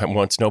of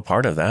wants no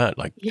part of that.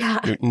 Like, Yeah.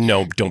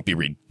 no, don't be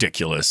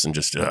ridiculous and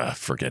just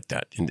forget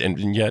that.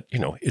 And yet,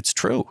 it's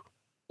true.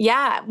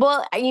 Yeah.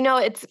 Well,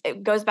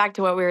 it goes back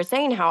to what we were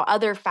saying, how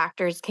other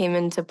factors came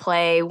into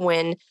play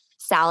when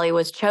Sally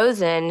was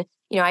chosen.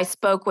 I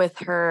spoke with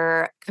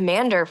her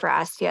commander for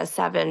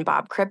STS-7,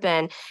 Bob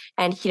Crippen,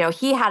 and,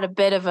 he had a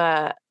bit of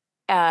a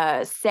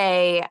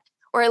say,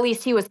 or at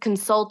least he was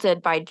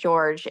consulted by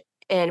George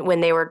and when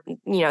they were,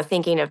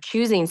 thinking of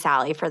choosing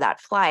Sally for that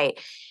flight.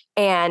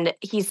 And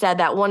he said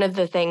that one of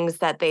the things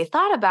that they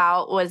thought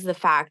about was the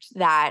fact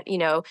that,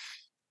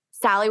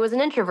 Sally was an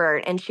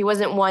introvert and she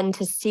wasn't one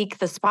to seek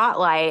the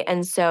spotlight.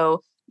 And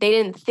so they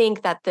didn't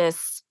think that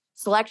this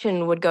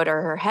selection would go to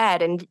her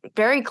head. And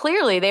very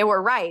clearly they were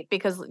right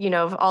because,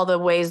 of all the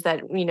ways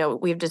that,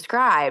 we've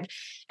described.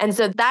 And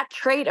so that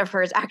trait of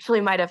hers actually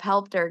might have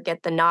helped her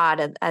get the nod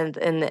and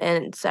in the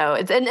end. So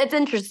it's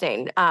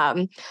interesting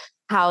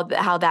how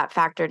that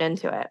factored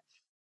into it.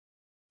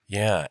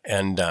 Yeah.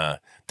 And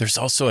there's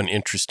also an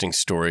interesting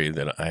story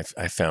that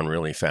I found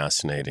really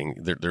fascinating.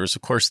 There's,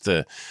 of course,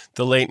 the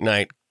late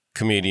night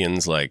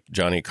comedians like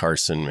Johnny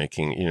Carson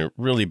making,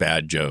 really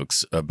bad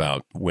jokes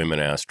about women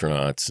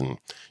astronauts and,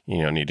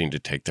 needing to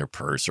take their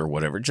purse or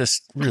whatever,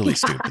 just really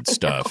stupid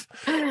stuff.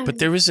 But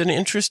there was an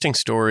interesting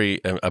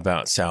story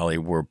about Sally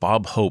where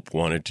Bob Hope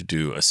wanted to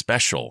do a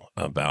special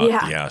about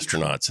the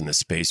astronauts and the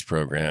space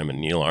program,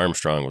 and Neil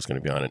Armstrong was going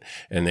to be on it.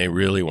 And they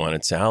really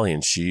wanted Sally,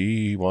 and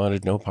she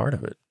wanted no part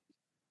of it.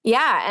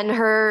 Yeah, and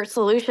her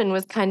solution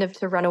was kind of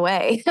to run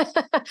away,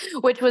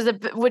 which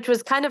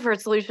was kind of her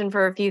solution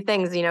for a few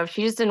things. If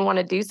she just didn't want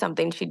to do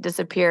something, she'd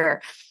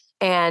disappear.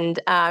 And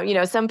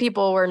some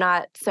people were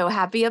not so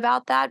happy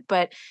about that,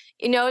 but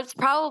it's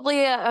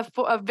probably a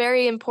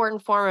very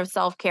important form of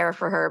self-care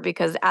for her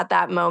because at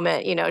that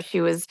moment,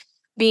 she was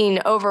being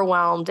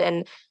overwhelmed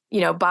and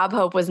Bob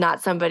Hope was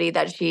not somebody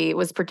that she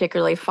was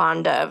particularly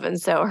fond of.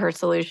 And so her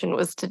solution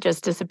was to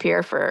just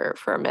disappear for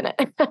a minute.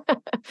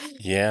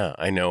 Yeah,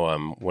 I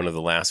know. One of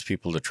the last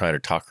people to try to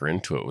talk her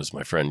into it was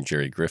my friend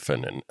Jerry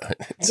Griffin. And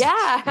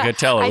yeah, you could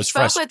tell it was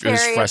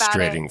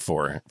frustrating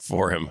for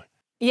him.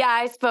 Yeah,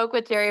 I spoke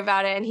with Jerry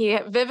about it and he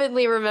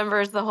vividly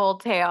remembers the whole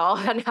tale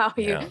and how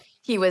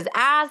he was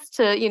asked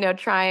to,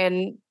 try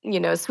and,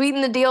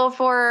 sweeten the deal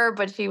for her,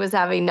 but she was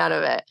having none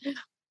of it.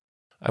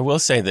 I will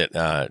say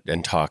that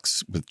in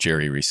talks with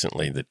Jerry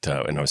recently that,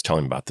 and I was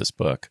telling him about this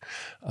book,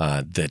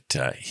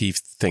 that he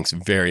thinks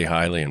very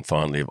highly and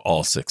fondly of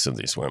all 6 of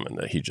these women,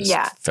 that he just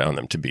found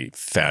them to be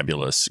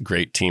fabulous,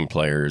 great team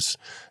players,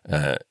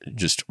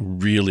 just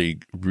really,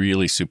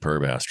 really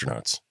superb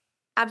astronauts.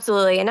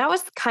 Absolutely. And that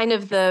was kind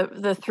of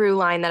the through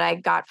line that I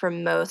got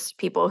from most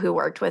people who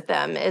worked with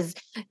them is,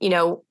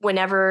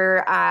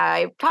 whenever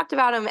I talked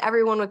about them,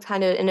 everyone was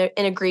kind of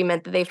in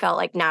agreement that they felt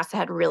like NASA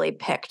had really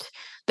picked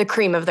the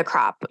cream of the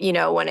crop,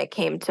 when it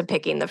came to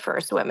picking the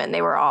first women.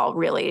 They were all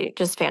really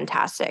just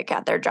fantastic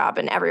at their job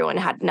and everyone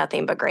had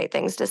nothing but great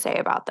things to say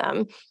about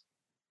them.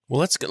 Well,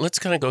 let's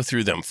kind of go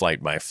through them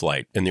flight by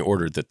flight in the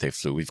order that they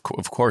flew. We've,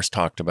 of course,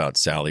 talked about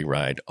Sally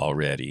Ride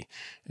already.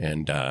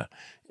 And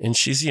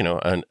she's,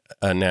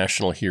 a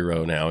national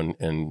hero now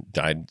and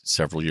died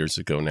several years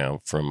ago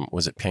now from,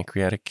 was it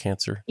pancreatic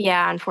cancer?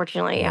 Yeah,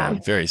 unfortunately, yeah.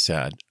 Very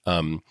sad.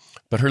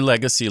 But her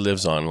legacy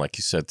lives on, like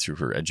you said, through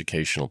her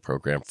educational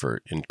program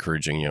for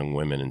encouraging young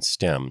women in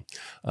STEM.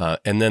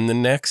 And then the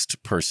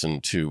next person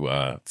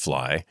to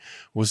fly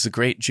was the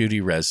great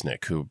Judy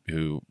Resnick,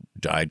 who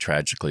died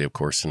tragically, of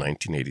course, in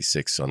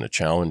 1986 on the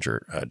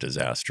Challenger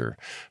disaster.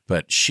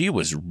 But she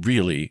was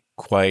really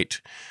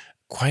quite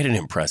an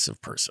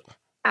impressive person.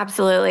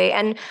 Absolutely.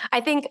 And I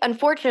think,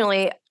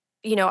 unfortunately,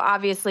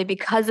 obviously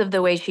because of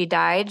the way she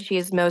died, she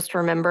is most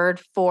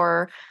remembered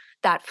for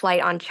that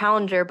flight on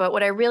Challenger. But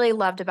what I really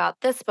loved about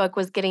this book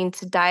was getting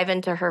to dive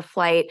into her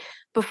flight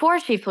before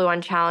she flew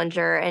on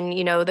Challenger and,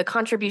 the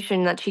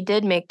contribution that she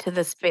did make to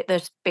the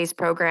space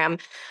program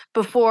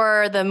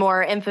before the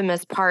more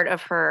infamous part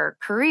of her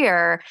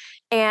career.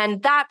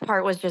 And that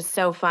part was just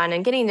so fun.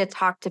 And getting to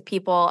talk to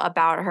people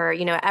about her,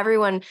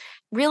 everyone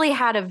really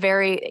had a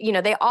very,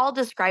 they all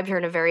described her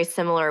in a very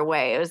similar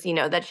way. It was,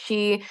 that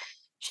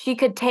she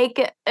could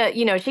take,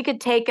 she could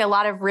take a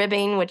lot of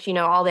ribbing, which,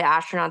 all the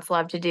astronauts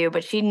love to do,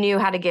 but she knew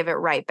how to give it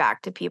right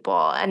back to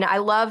people. And I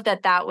love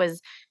that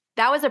was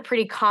a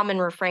pretty common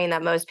refrain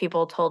that most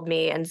people told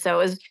me. And so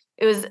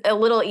it was a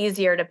little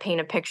easier to paint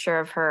a picture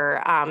of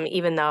her,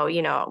 even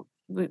though,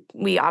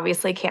 we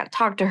obviously can't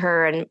talk to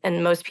her.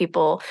 And most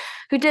people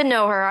who did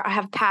know her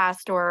have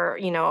passed or,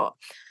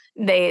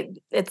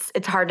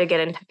 it's hard to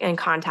get in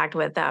contact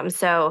with them.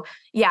 So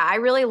yeah, I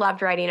really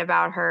loved writing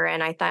about her.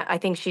 And I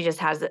think she just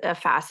has a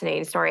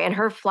fascinating story, and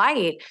her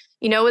flight,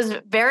 was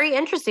very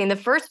interesting. The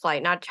first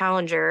flight, not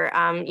Challenger,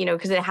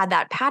 because it had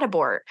that pad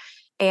abort.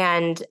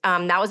 And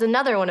that was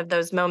another one of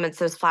those moments,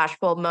 those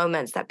flashbulb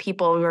moments that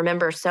people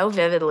remember so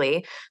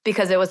vividly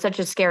because it was such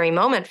a scary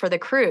moment for the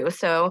crew.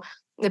 So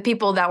the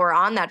people that were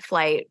on that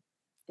flight,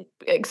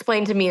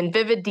 explain to me in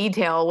vivid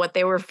detail what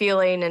they were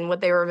feeling and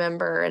what they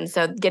remember. And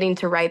so getting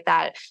to write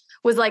that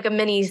was like a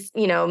mini,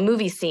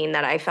 movie scene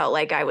that I felt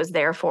like I was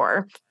there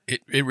for.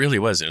 It really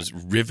was. It was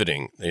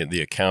riveting,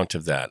 the account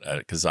of that,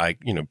 because I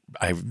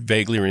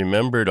vaguely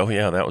remembered, oh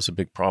yeah, that was a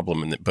big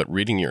problem. But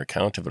reading your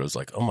account of it, I was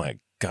like, oh my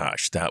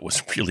gosh, that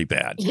was really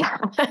bad. Yeah,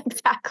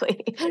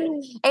 exactly.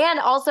 And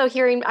also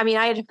hearing, I mean,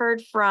 I'd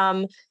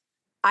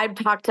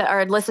talked to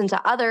or listened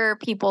to other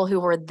people who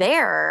were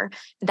there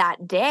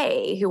that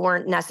day who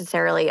weren't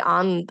necessarily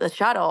on the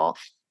shuttle.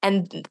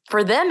 And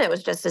for them, it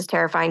was just as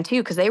terrifying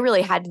too, because they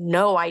really had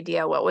no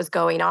idea what was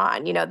going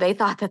on. They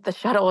thought that the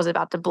shuttle was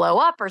about to blow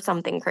up or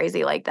something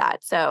crazy like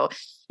that. So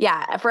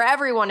yeah, for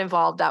everyone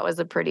involved, that was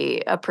a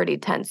pretty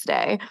tense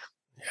day.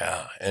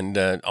 Yeah, and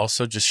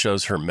also just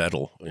shows her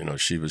mettle.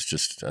 She was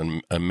just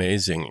an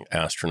amazing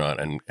astronaut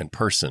and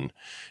person,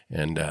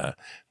 and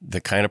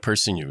the kind of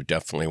person you would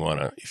definitely want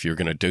to, if you're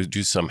going to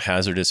do some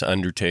hazardous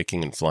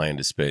undertaking and fly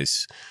into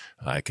space.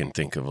 I can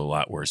think of a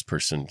lot worse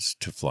persons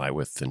to fly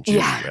with than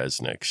Judy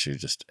Resnick. She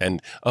just,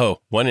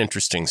 one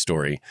interesting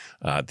story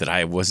that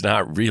I was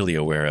not really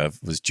aware of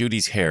was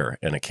Judy's hair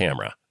and a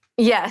camera.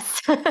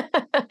 Yes.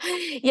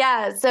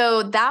 Yeah,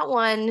 so that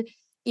one,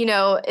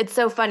 it's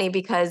so funny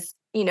because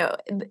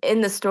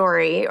in the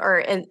story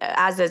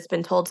as it's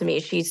been told to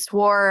me, she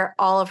swore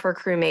all of her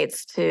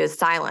crewmates to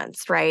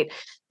silence, right?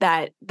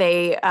 That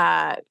they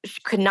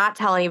could not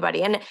tell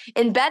anybody. And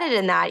embedded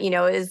in that,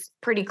 is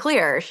pretty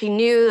clear. She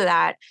knew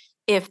that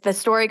if the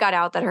story got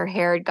out that her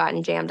hair had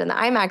gotten jammed in the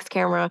IMAX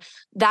camera,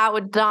 that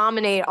would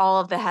dominate all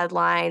of the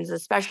headlines,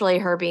 especially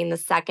her being the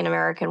second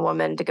American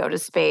woman to go to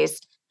space.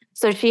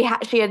 So she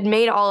had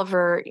made all of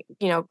her,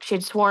 she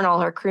had sworn all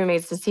her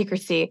crewmates to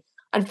secrecy.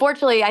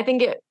 Unfortunately, I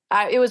think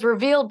it was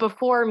revealed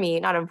before me,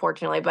 not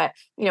unfortunately, but,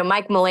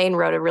 Mike Mullane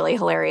wrote a really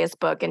hilarious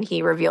book and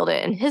he revealed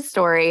it in his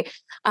story.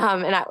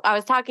 And I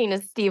was talking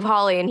to Steve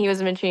Hawley and he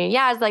was mentioning,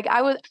 it's like,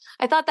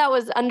 I thought that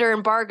was under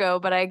embargo,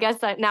 but I guess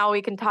that now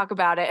we can talk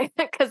about it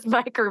because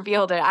Mike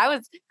revealed it. I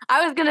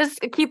was going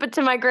to keep it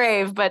to my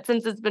grave, but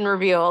since it's been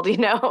revealed,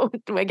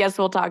 I guess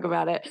we'll talk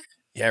about it.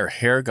 Yeah, her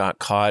hair got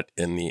caught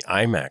in the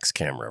IMAX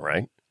camera,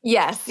 right?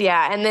 Yes,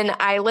 yeah. And then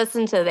I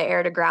listened to the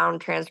air to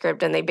ground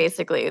transcript and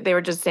they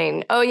were just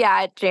saying, oh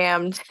yeah, it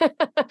jammed.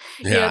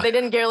 Yeah. They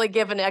didn't really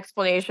give an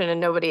explanation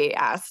and nobody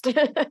asked.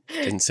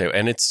 Didn't say.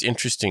 And it's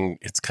interesting.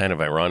 It's kind of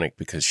ironic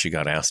because she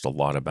got asked a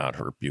lot about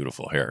her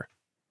beautiful hair.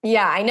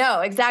 Yeah, I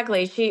know.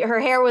 Exactly. Her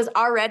hair was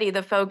already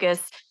the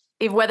focus,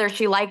 whether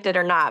she liked it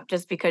or not,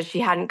 just because she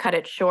hadn't cut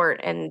it short.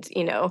 And,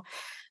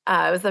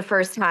 it was the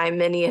first time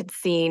many had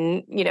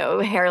seen,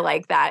 hair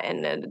like that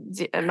in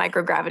a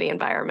microgravity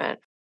environment.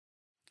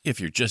 If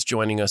you're just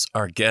joining us,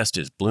 our guest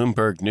is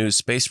Bloomberg News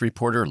space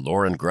reporter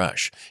Loren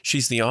Grush.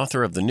 She's the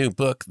author of the new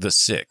book, The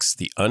Six,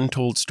 the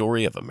Untold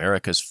Story of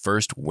America's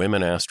First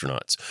Women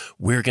Astronauts.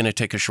 We're going to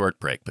take a short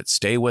break, but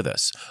stay with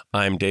us.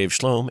 I'm Dave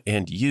Schlom,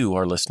 and you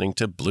are listening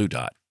to Blue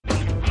Dot.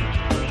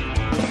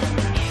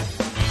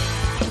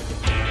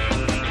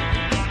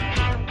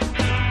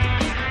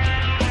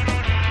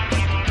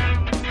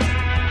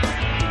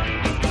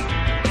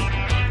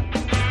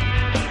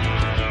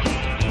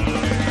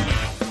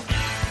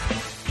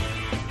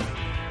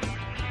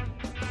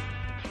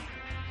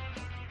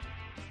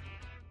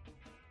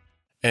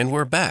 And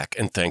we're back,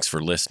 and thanks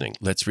for listening.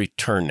 Let's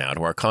return now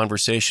to our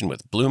conversation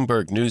with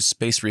Bloomberg News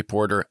space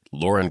reporter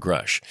Loren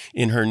Grush.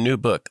 In her new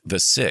book, The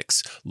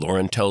Six,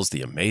 Loren tells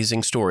the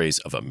amazing stories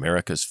of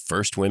America's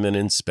first women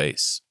in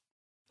space.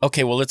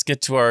 Okay, well, let's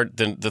get to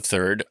the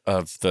third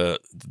of the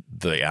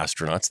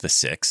astronauts, the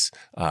six.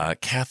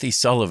 Kathy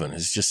Sullivan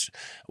is just,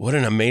 what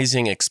an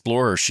amazing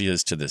explorer she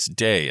is to this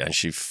day. And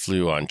she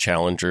flew on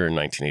Challenger in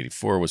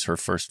 1984 was her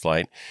first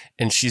flight.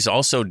 And she's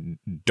also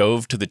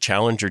dove to the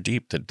Challenger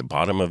Deep, at the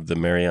bottom of the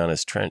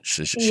Marianas Trench.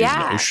 She's an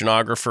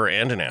oceanographer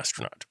and an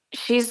astronaut.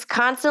 She's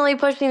constantly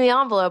pushing the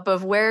envelope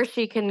of where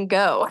she can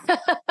go,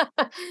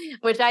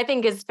 which I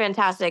think is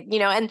fantastic,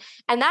 and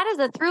that is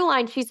a through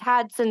line she's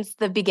had since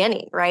the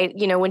beginning, right?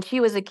 When she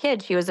was a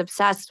kid, she was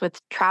obsessed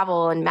with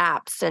travel and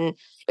maps and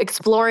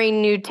exploring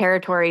new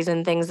territories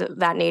and things of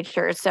that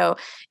nature. So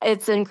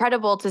it's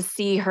incredible to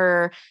see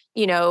her,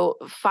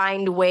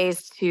 find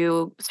ways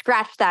to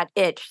scratch that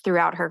itch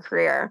throughout her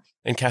career.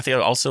 And Kathy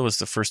also was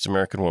the first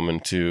American woman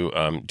to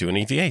do an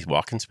EVA,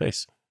 walk in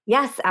space.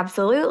 Yes,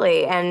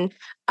 absolutely. And,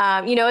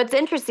 it's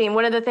interesting.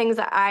 One of the things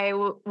I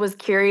was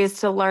curious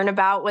to learn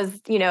about was,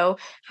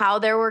 how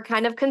there were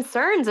kind of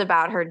concerns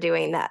about her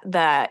doing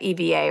the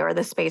EVA or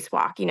the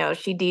spacewalk.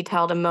 She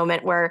detailed a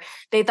moment where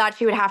they thought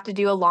she would have to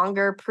do a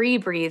longer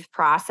pre-breathe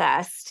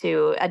process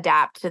to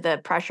adapt to the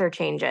pressure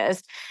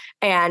changes.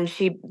 And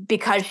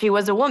because she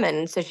was a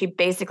woman, so she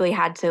basically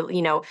had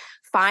to,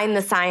 find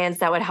the science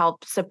that would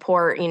help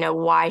support,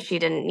 why she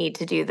didn't need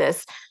to do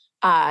this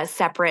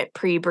separate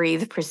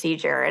pre-breathe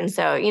procedure. And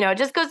so, it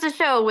just goes to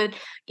show with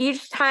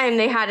each time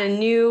they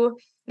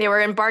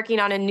were embarking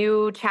on a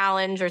new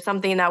challenge or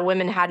something that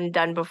women hadn't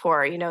done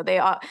before. They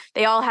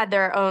all had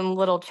their own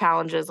little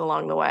challenges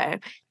along the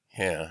way.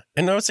 Yeah.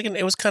 And I was thinking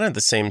it was kind of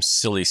the same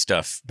silly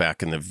stuff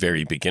back in the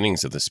very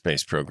beginnings of the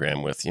space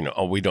program with,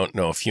 we don't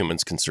know if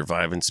humans can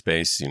survive in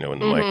space, in the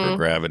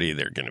microgravity,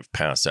 they're going to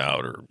pass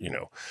out or,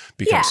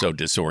 become so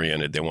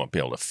disoriented they won't be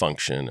able to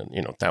function.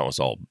 And, that was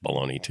all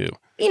baloney too.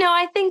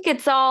 I think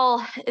it's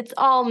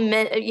all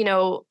meant,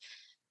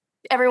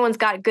 everyone's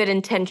got good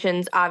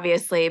intentions,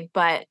 obviously,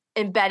 but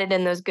embedded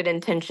in those good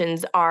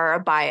intentions are a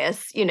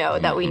bias,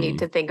 that we need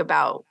to think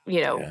about,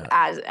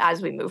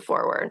 as we move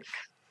forward.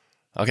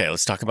 Okay,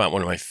 let's talk about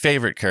one of my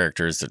favorite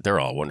characters. They're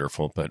all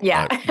wonderful, but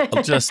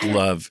I just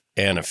love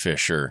Anna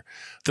Fisher.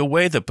 The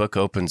way the book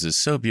opens is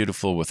so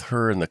beautiful with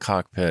her in the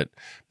cockpit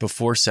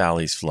before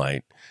Sally's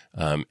flight,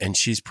 and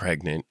she's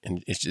pregnant.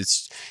 And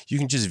it's you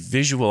can just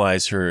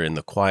visualize her in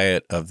the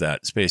quiet of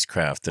that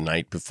spacecraft the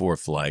night before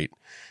flight,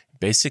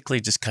 basically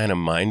just kind of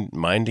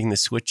minding the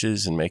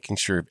switches and making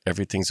sure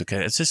everything's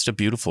okay. It's just a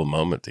beautiful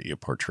moment that you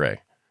portray.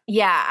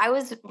 Yeah,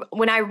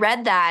 when I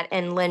read that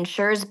in Lynn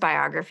Sherr's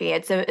biography,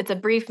 it's a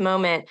brief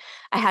moment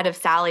ahead of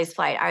Sally's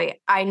flight.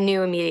 I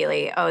knew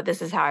immediately, oh,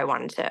 this is how I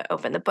wanted to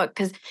open the book,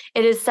 because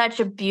it is such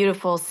a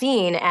beautiful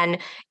scene. And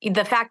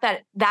the fact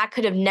that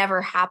could have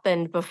never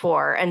happened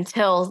before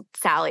until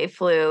Sally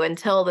flew,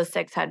 until the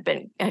six had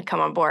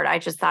come on board. I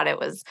just thought it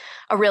was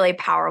a really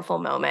powerful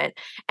moment.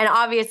 And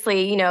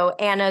obviously,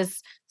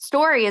 Anna's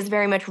story is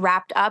very much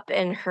wrapped up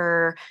in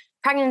her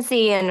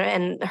pregnancy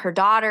and her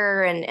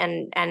daughter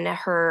and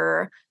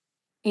her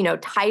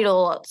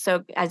title,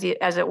 so as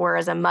it were,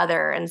 as a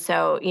mother. And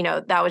so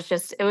it was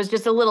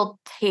just a little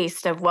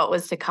taste of what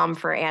was to come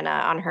for Anna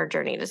on her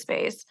journey to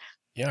space.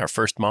 Yeah, our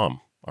first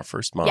mom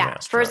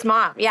astronaut. First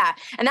mom,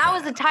 and that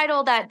was a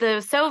title that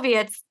the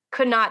Soviets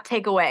could not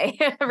take away,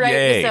 right?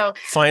 Yay. So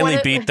finally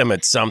beat them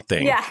at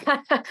something. Yeah.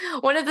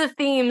 One of the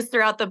themes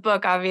throughout the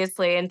book,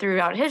 obviously, and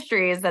throughout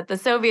history is that the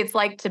Soviets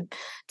like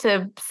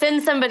to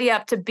send somebody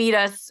up to beat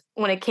us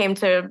when it came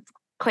to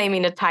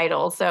claiming a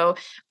title. So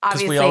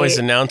obviously, because we always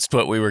announced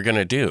what we were going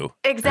to do.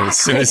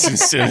 Exactly. As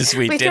soon as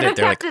we did it,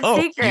 they're like, "Oh,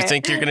 secret. You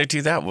think you're going to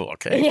do that? Well,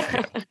 okay."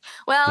 Yeah.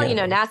 Well,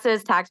 NASA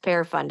is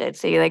taxpayer funded,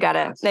 so they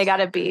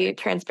gotta be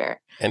transparent.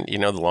 And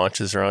the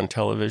launches are on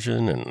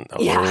television and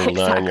the whole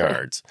 9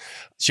 yards.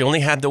 She only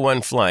had the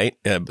one flight,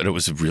 but it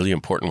was a really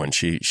important one.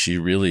 She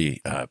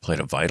really played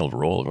a vital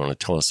role. You want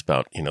to tell us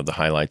about the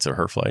highlights of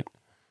her flight?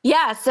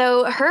 Yeah,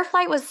 so her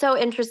flight was so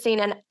interesting,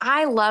 and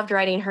I loved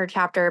writing her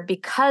chapter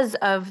because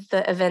of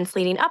the events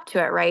leading up to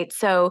it, right?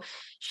 So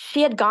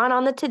she had gone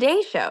on the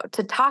Today Show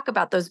to talk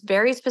about those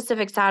very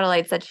specific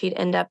satellites that she'd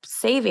end up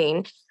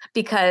saving,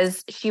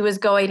 because she was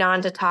going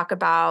on to talk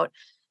about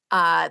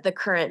the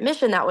current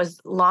mission that was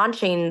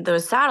launching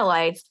those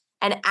satellites.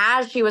 And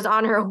as she was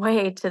on her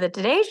way to the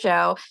Today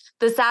Show,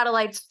 the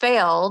satellites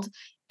failed,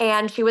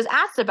 and she was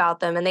asked about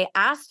them. And they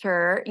asked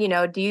her,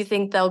 do you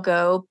think they'll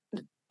go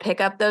pick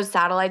up those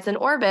satellites in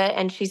orbit?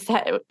 And she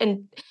said,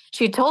 and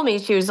she told me,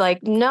 she was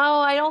like, no,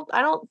 I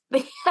don't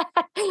think,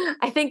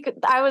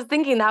 I was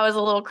thinking that was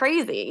a little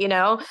crazy,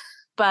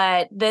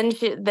 but then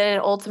it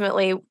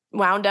ultimately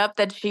wound up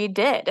that she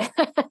did.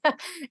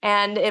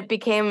 And it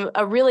became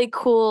a really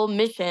cool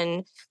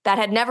mission that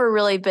had never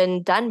really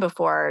been done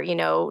before,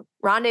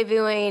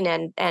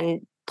 rendezvousing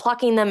and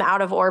plucking them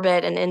out of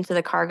orbit and into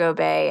the cargo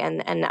bay.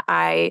 And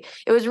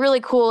it was really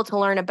cool to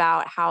learn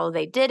about how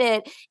they did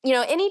it.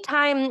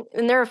 Anytime,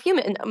 and there are a few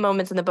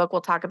moments in the book,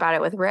 we'll talk about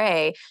it with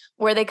Ray,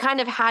 where they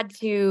kind of had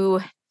to,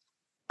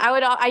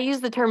 I use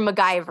the term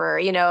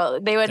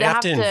MacGyver, they would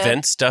have to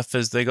invent stuff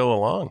as they go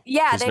along.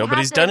 Yeah. Because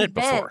nobody's done it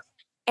before.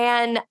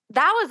 And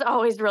that was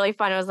always really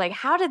fun. I was like,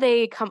 how did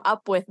they come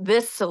up with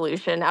this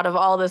solution out of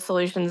all the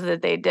solutions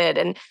that they did?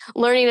 And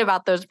learning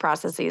about those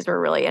processes were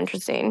really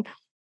interesting.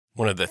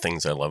 One of the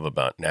things I love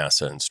about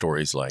NASA and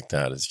stories like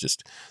that is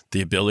just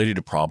the ability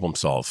to problem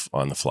solve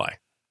on the fly.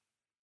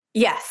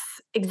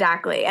 Yes,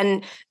 exactly.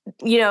 And,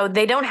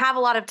 they don't have a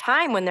lot of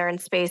time when they're in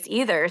space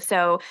either.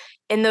 So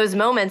in those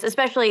moments,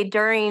 especially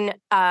during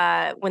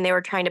when they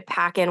were trying to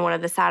pack in one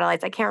of the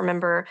satellites, I can't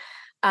remember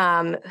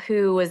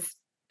who was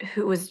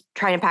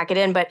trying to pack it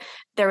in, but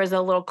there was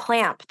a little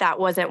clamp that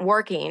wasn't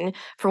working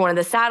for one of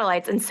the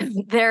satellites. And so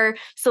their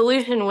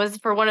solution was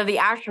for one of the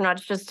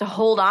astronauts just to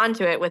hold on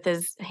to it with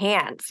his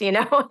hands,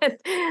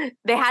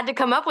 They had to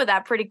come up with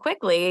that pretty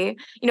quickly,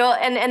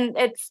 and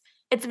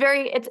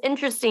it's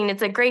interesting.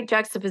 It's a great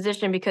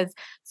juxtaposition because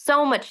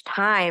so much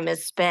time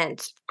is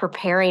spent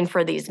preparing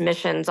for these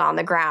missions on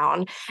the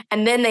ground,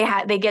 and then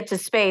they get to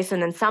space,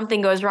 and then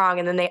something goes wrong,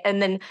 and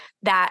then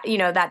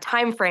that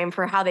time frame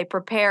for how they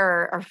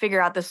prepare or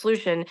figure out the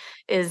solution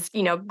is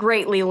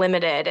greatly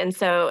limited. And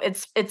so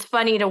it's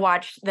funny to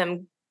watch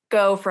them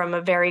go from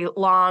a very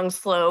long,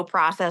 slow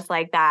process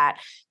like that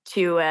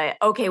to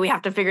okay, we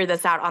have to figure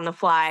this out on the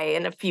fly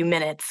in a few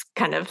minutes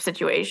kind of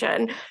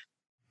situation.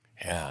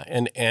 Yeah,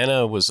 and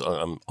Anna was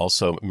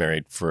also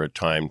married for a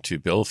time to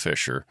Bill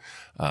Fisher,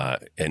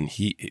 and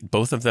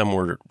both of them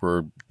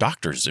were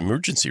doctors,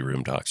 emergency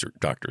room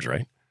doctors,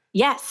 right?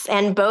 Yes,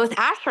 and both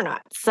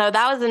astronauts. So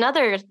that was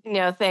another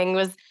thing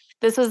was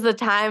this was the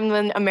time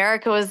when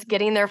America was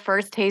getting their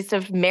first taste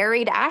of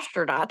married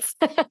astronauts.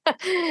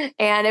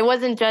 And it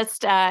wasn't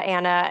just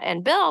Anna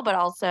and Bill, but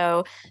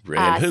also Ray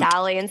and Hoot.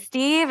 Sally and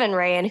Steve and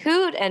Ray and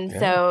Hoot. And Yeah.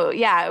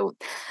 so,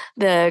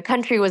 the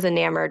country was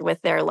enamored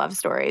with their love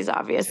stories,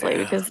 obviously,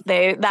 because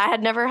that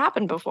had never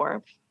happened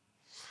before.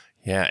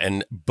 Yeah,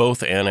 and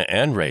both Anna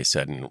and Ray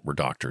said were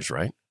doctors,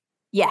 right?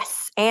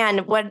 Yes.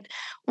 And one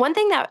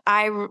thing that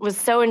I was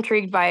so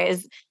intrigued by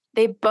is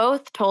they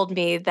both told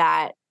me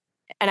that,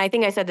 and I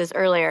think I said this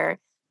earlier,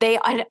 they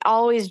had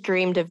always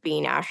dreamed of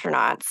being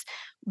astronauts,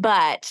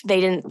 but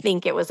they didn't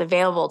think it was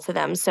available to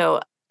them.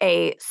 So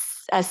a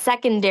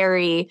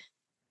secondary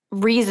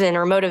reason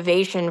or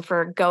motivation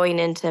for going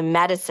into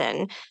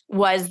medicine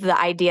was the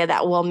idea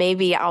that, well,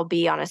 maybe I'll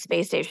be on a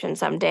space station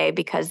someday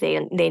because they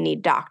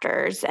need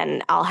doctors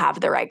and I'll have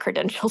the right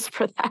credentials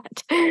for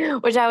that.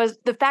 Which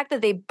the fact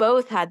that they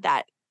both had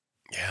that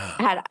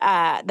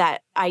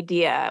that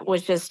idea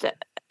was just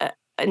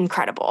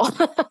incredible.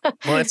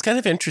 Well, it's kind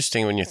of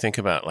interesting when you think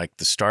about like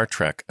the Star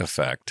Trek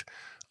effect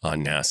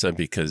on NASA,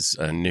 because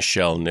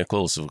Nichelle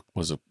Nichols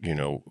was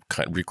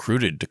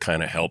recruited to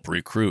kind of help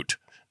recruit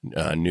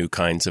new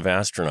kinds of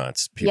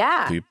astronauts,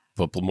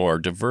 people more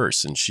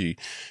diverse, and she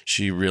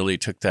really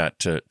took that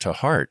to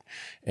heart,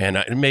 and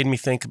it made me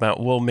think about,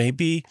 well,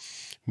 maybe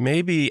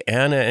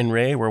Anna and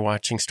Ray were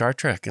watching Star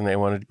Trek and they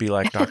wanted to be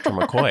like Dr.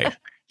 McCoy.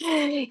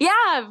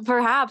 Yeah,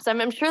 perhaps.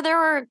 I'm sure there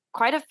were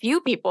quite a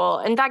few people.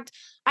 In fact,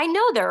 I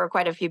know there were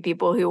quite a few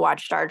people who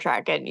watched Star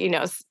Trek, and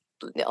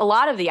a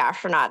lot of the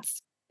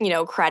astronauts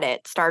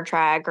credit Star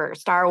Trek or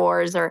Star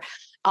Wars or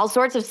all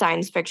sorts of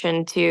science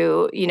fiction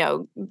to,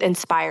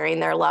 inspiring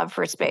their love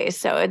for space.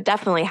 So it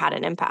definitely had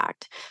an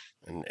impact.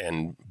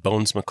 And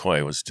Bones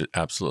McCoy was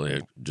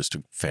absolutely just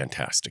a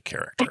fantastic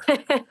character.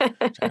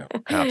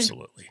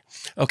 Absolutely.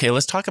 Okay,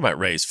 let's talk about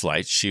Ray's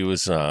flight. She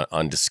was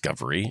on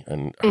Discovery,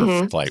 and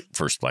her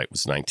first flight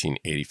was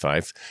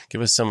 1985.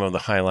 Give us some of the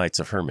highlights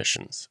of her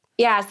missions.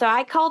 Yeah, so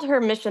I called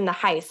her mission the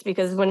heist,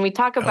 because when we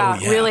talk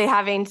about really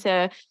having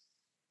to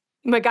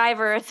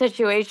MacGyver a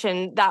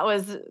situation, that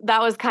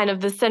was kind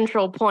of the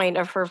central point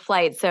of her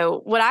flight.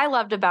 So what I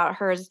loved about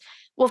hers,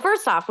 well,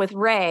 first off, with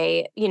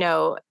Ray,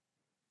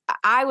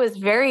 I was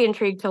very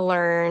intrigued to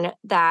learn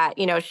that,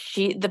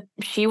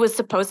 she was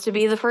supposed to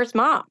be the first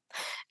mom,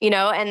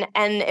 and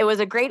it was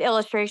a great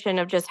illustration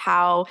of just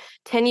how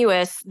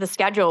tenuous the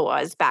schedule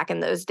was back in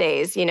those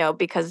days,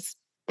 because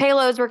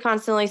payloads were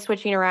constantly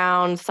switching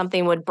around,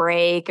 something would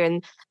break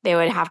and they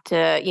would have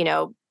to,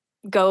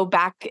 go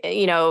back,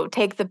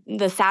 take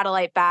the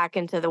satellite back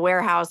into the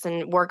warehouse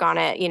and work on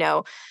it,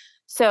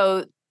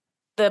 So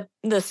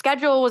the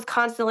schedule was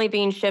constantly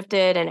being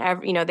shifted,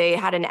 and they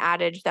had an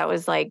adage that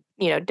was like,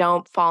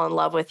 don't fall in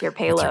love with your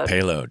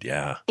payload.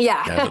 Yeah.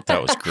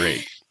 That was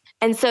great.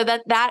 And so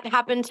that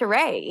happened to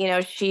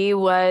Ray. She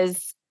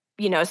was,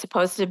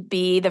 supposed to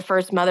be the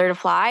first mother to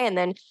fly, and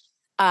then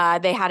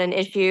they had an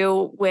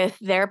issue with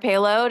their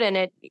payload, and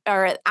it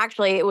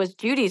was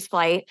Judy's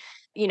flight,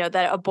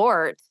 that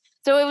aborts.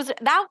 So it was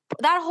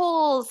that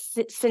whole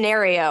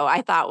scenario,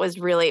 I thought, was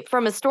really,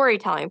 from a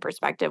storytelling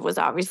perspective, was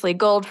obviously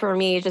gold for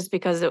me, just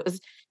because it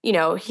was,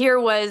 here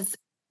was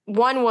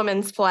one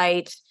woman's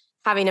flight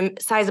having a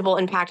sizable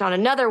impact on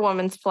another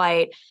woman's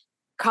flight,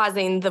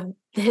 causing the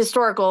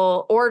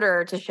historical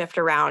order to shift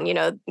around.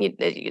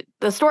 The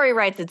story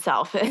writes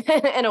itself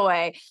in a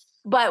way.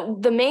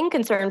 But the main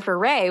concern for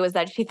Ray was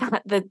that she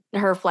thought that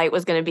her flight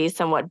was going to be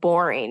somewhat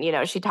boring.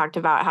 She talked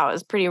about how it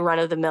was pretty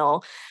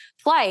run-of-the-mill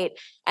flight.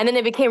 And then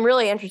it became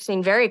really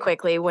interesting very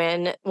quickly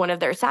when one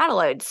of their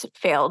satellites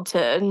failed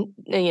to,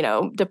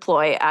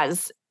 deploy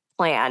as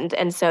planned.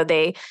 And so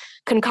they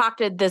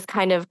concocted this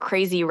kind of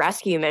crazy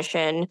rescue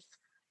mission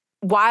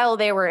while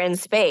they were in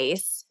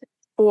space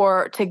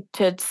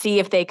to see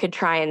if they could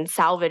try and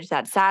salvage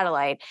that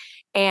satellite.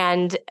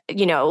 And,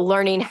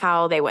 learning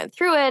how they went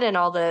through it and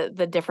all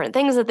the different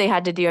things that they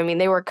had to do. I mean,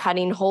 they were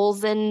cutting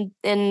holes in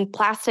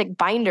plastic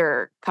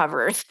binder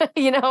covers,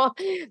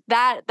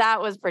 that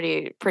was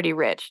pretty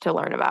rich to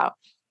learn about.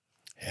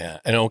 Yeah.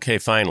 And okay,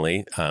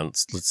 finally,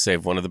 let's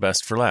save one of the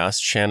best for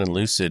last. Shannon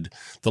Lucid,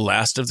 the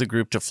last of the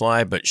group to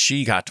fly, but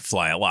she got to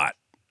fly a lot.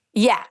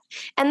 Yeah.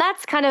 And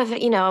that's kind of,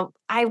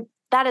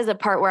 that is a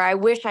part where I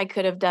wish I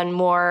could have done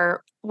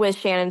more with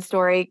Shannon's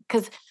story,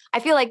 because I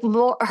feel like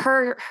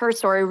her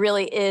story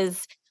really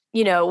is,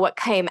 what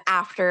came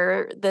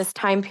after this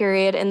time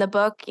period in the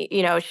book.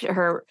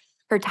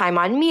 Her time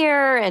on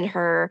Mir and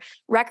her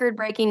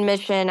record-breaking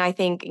mission, I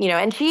think,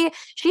 and she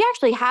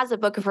actually has a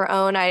book of her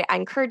own. I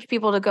encourage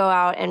people to go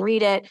out and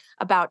read it,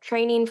 about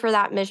training for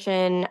that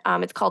mission.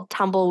 It's called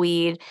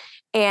Tumbleweed.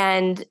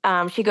 And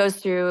she goes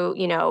through,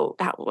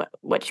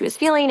 what she was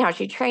feeling, how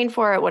she trained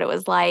for it, what it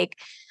was like.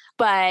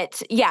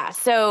 But yeah,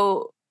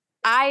 so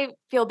I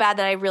feel bad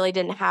that I really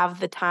didn't have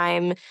the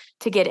time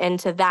to get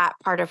into that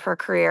part of her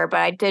career, but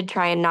I did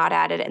try and nod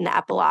at it in the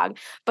epilogue.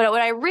 But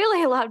what I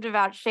really loved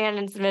about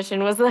Shannon's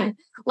mission was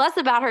less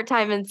about her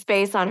time in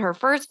space on her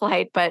first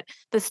flight, but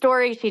the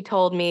story she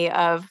told me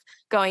of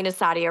going to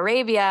Saudi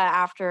Arabia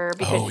after,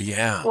 because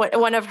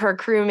one of her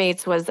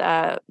crewmates was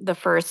the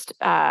first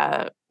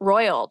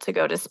royal to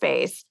go to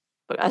space,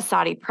 a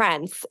Saudi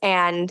prince.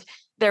 And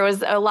there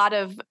was a lot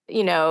of,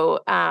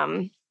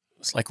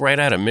 it's like right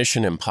out of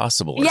Mission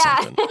Impossible or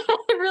something.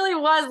 It really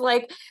was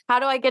like, how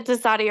do I get to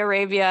Saudi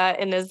Arabia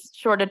in as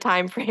short a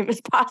time frame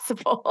as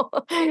possible?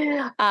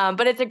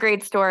 But it's a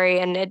great story,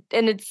 and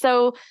it's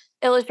so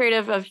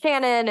illustrative of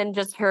Shannon and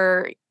just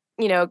her,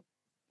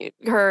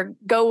 her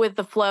go with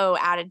the flow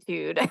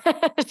attitude.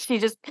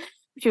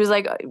 She was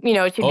like,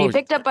 she'd be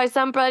picked up by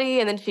somebody,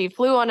 and then she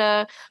flew on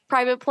a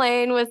private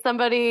plane with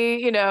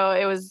somebody.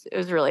 It was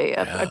really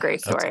a great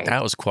story.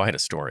 That was quite a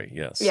story.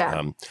 Yes.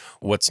 Yeah.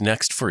 What's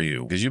next for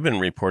you? Because you've been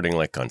reporting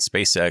like on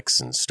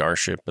SpaceX and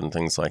Starship and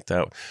things like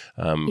that.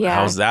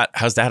 How's that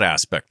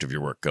aspect of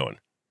your work going?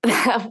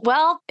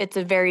 Well, it's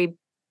a very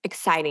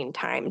exciting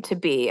time to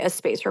be a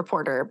space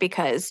reporter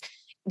because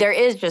there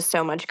is just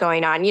so much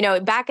going on.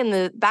 Back in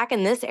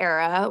this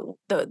era,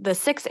 the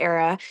 6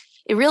 era,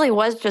 it really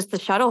was just the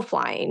shuttle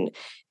flying.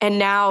 And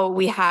now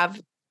we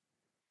have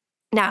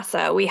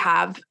NASA, we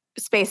have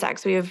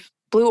SpaceX, we have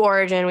Blue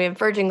Origin, we have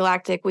Virgin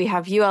Galactic, we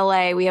have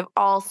ULA, we have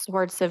all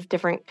sorts of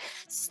different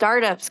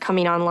startups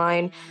coming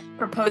online,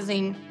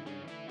 proposing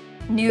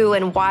new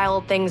and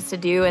wild things to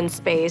do in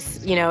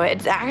space.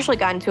 It's actually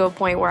gotten to a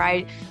point where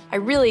I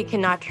really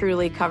cannot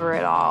truly cover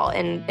it all.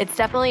 And it's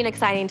definitely an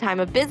exciting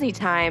time, a busy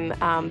time,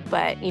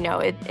 but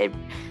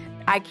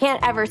I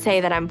can't ever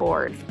say that I'm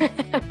bored.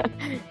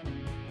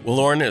 Well,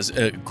 Loren, it's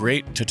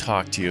great to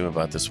talk to you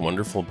about this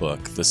wonderful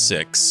book, The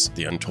 6,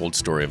 The Untold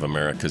Story of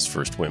America's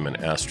First Women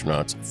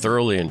Astronauts.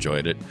 Thoroughly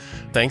enjoyed it.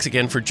 Thanks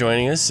again for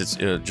joining us. It's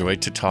a joy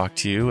to talk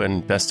to you,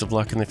 and best of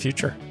luck in the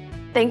future.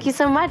 Thank you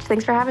so much.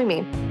 Thanks for having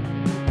me.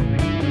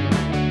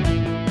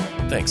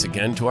 Thanks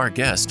again to our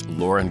guest,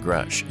 Loren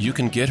Grush. You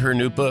can get her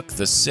new book,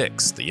 The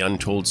 6, The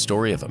Untold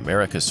Story of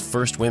America's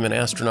First Women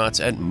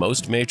Astronauts, at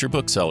most major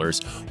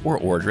booksellers, or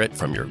order it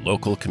from your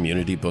local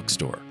community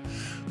bookstore.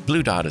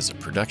 Blue Dot is a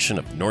production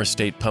of North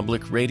State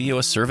Public Radio,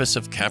 a service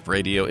of Cap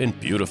Radio in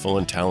beautiful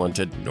and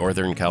talented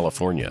Northern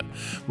California.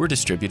 We're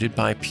distributed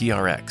by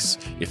PRX.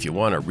 If you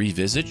want to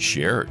revisit,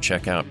 share, or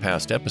check out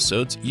past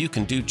episodes, you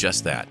can do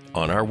just that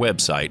on our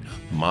website,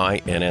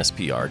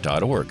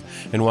 mynspr.org.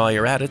 And while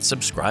you're at it,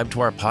 subscribe to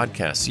our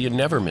podcast so you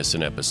never miss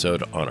an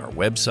episode on our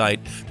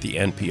website, the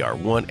NPR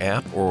One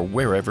app, or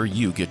wherever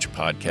you get your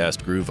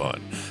podcast groove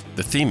on.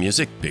 The theme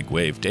music, Big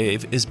Wave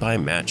Dave, is by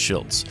Matt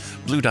Schultz.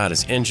 Blue Dot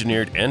is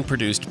engineered and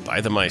produced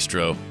by the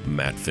maestro,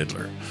 Matt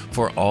Fiddler.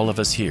 For all of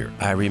us here,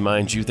 I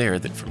remind you there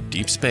that from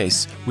deep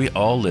space, we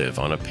all live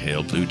on a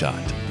pale blue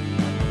dot.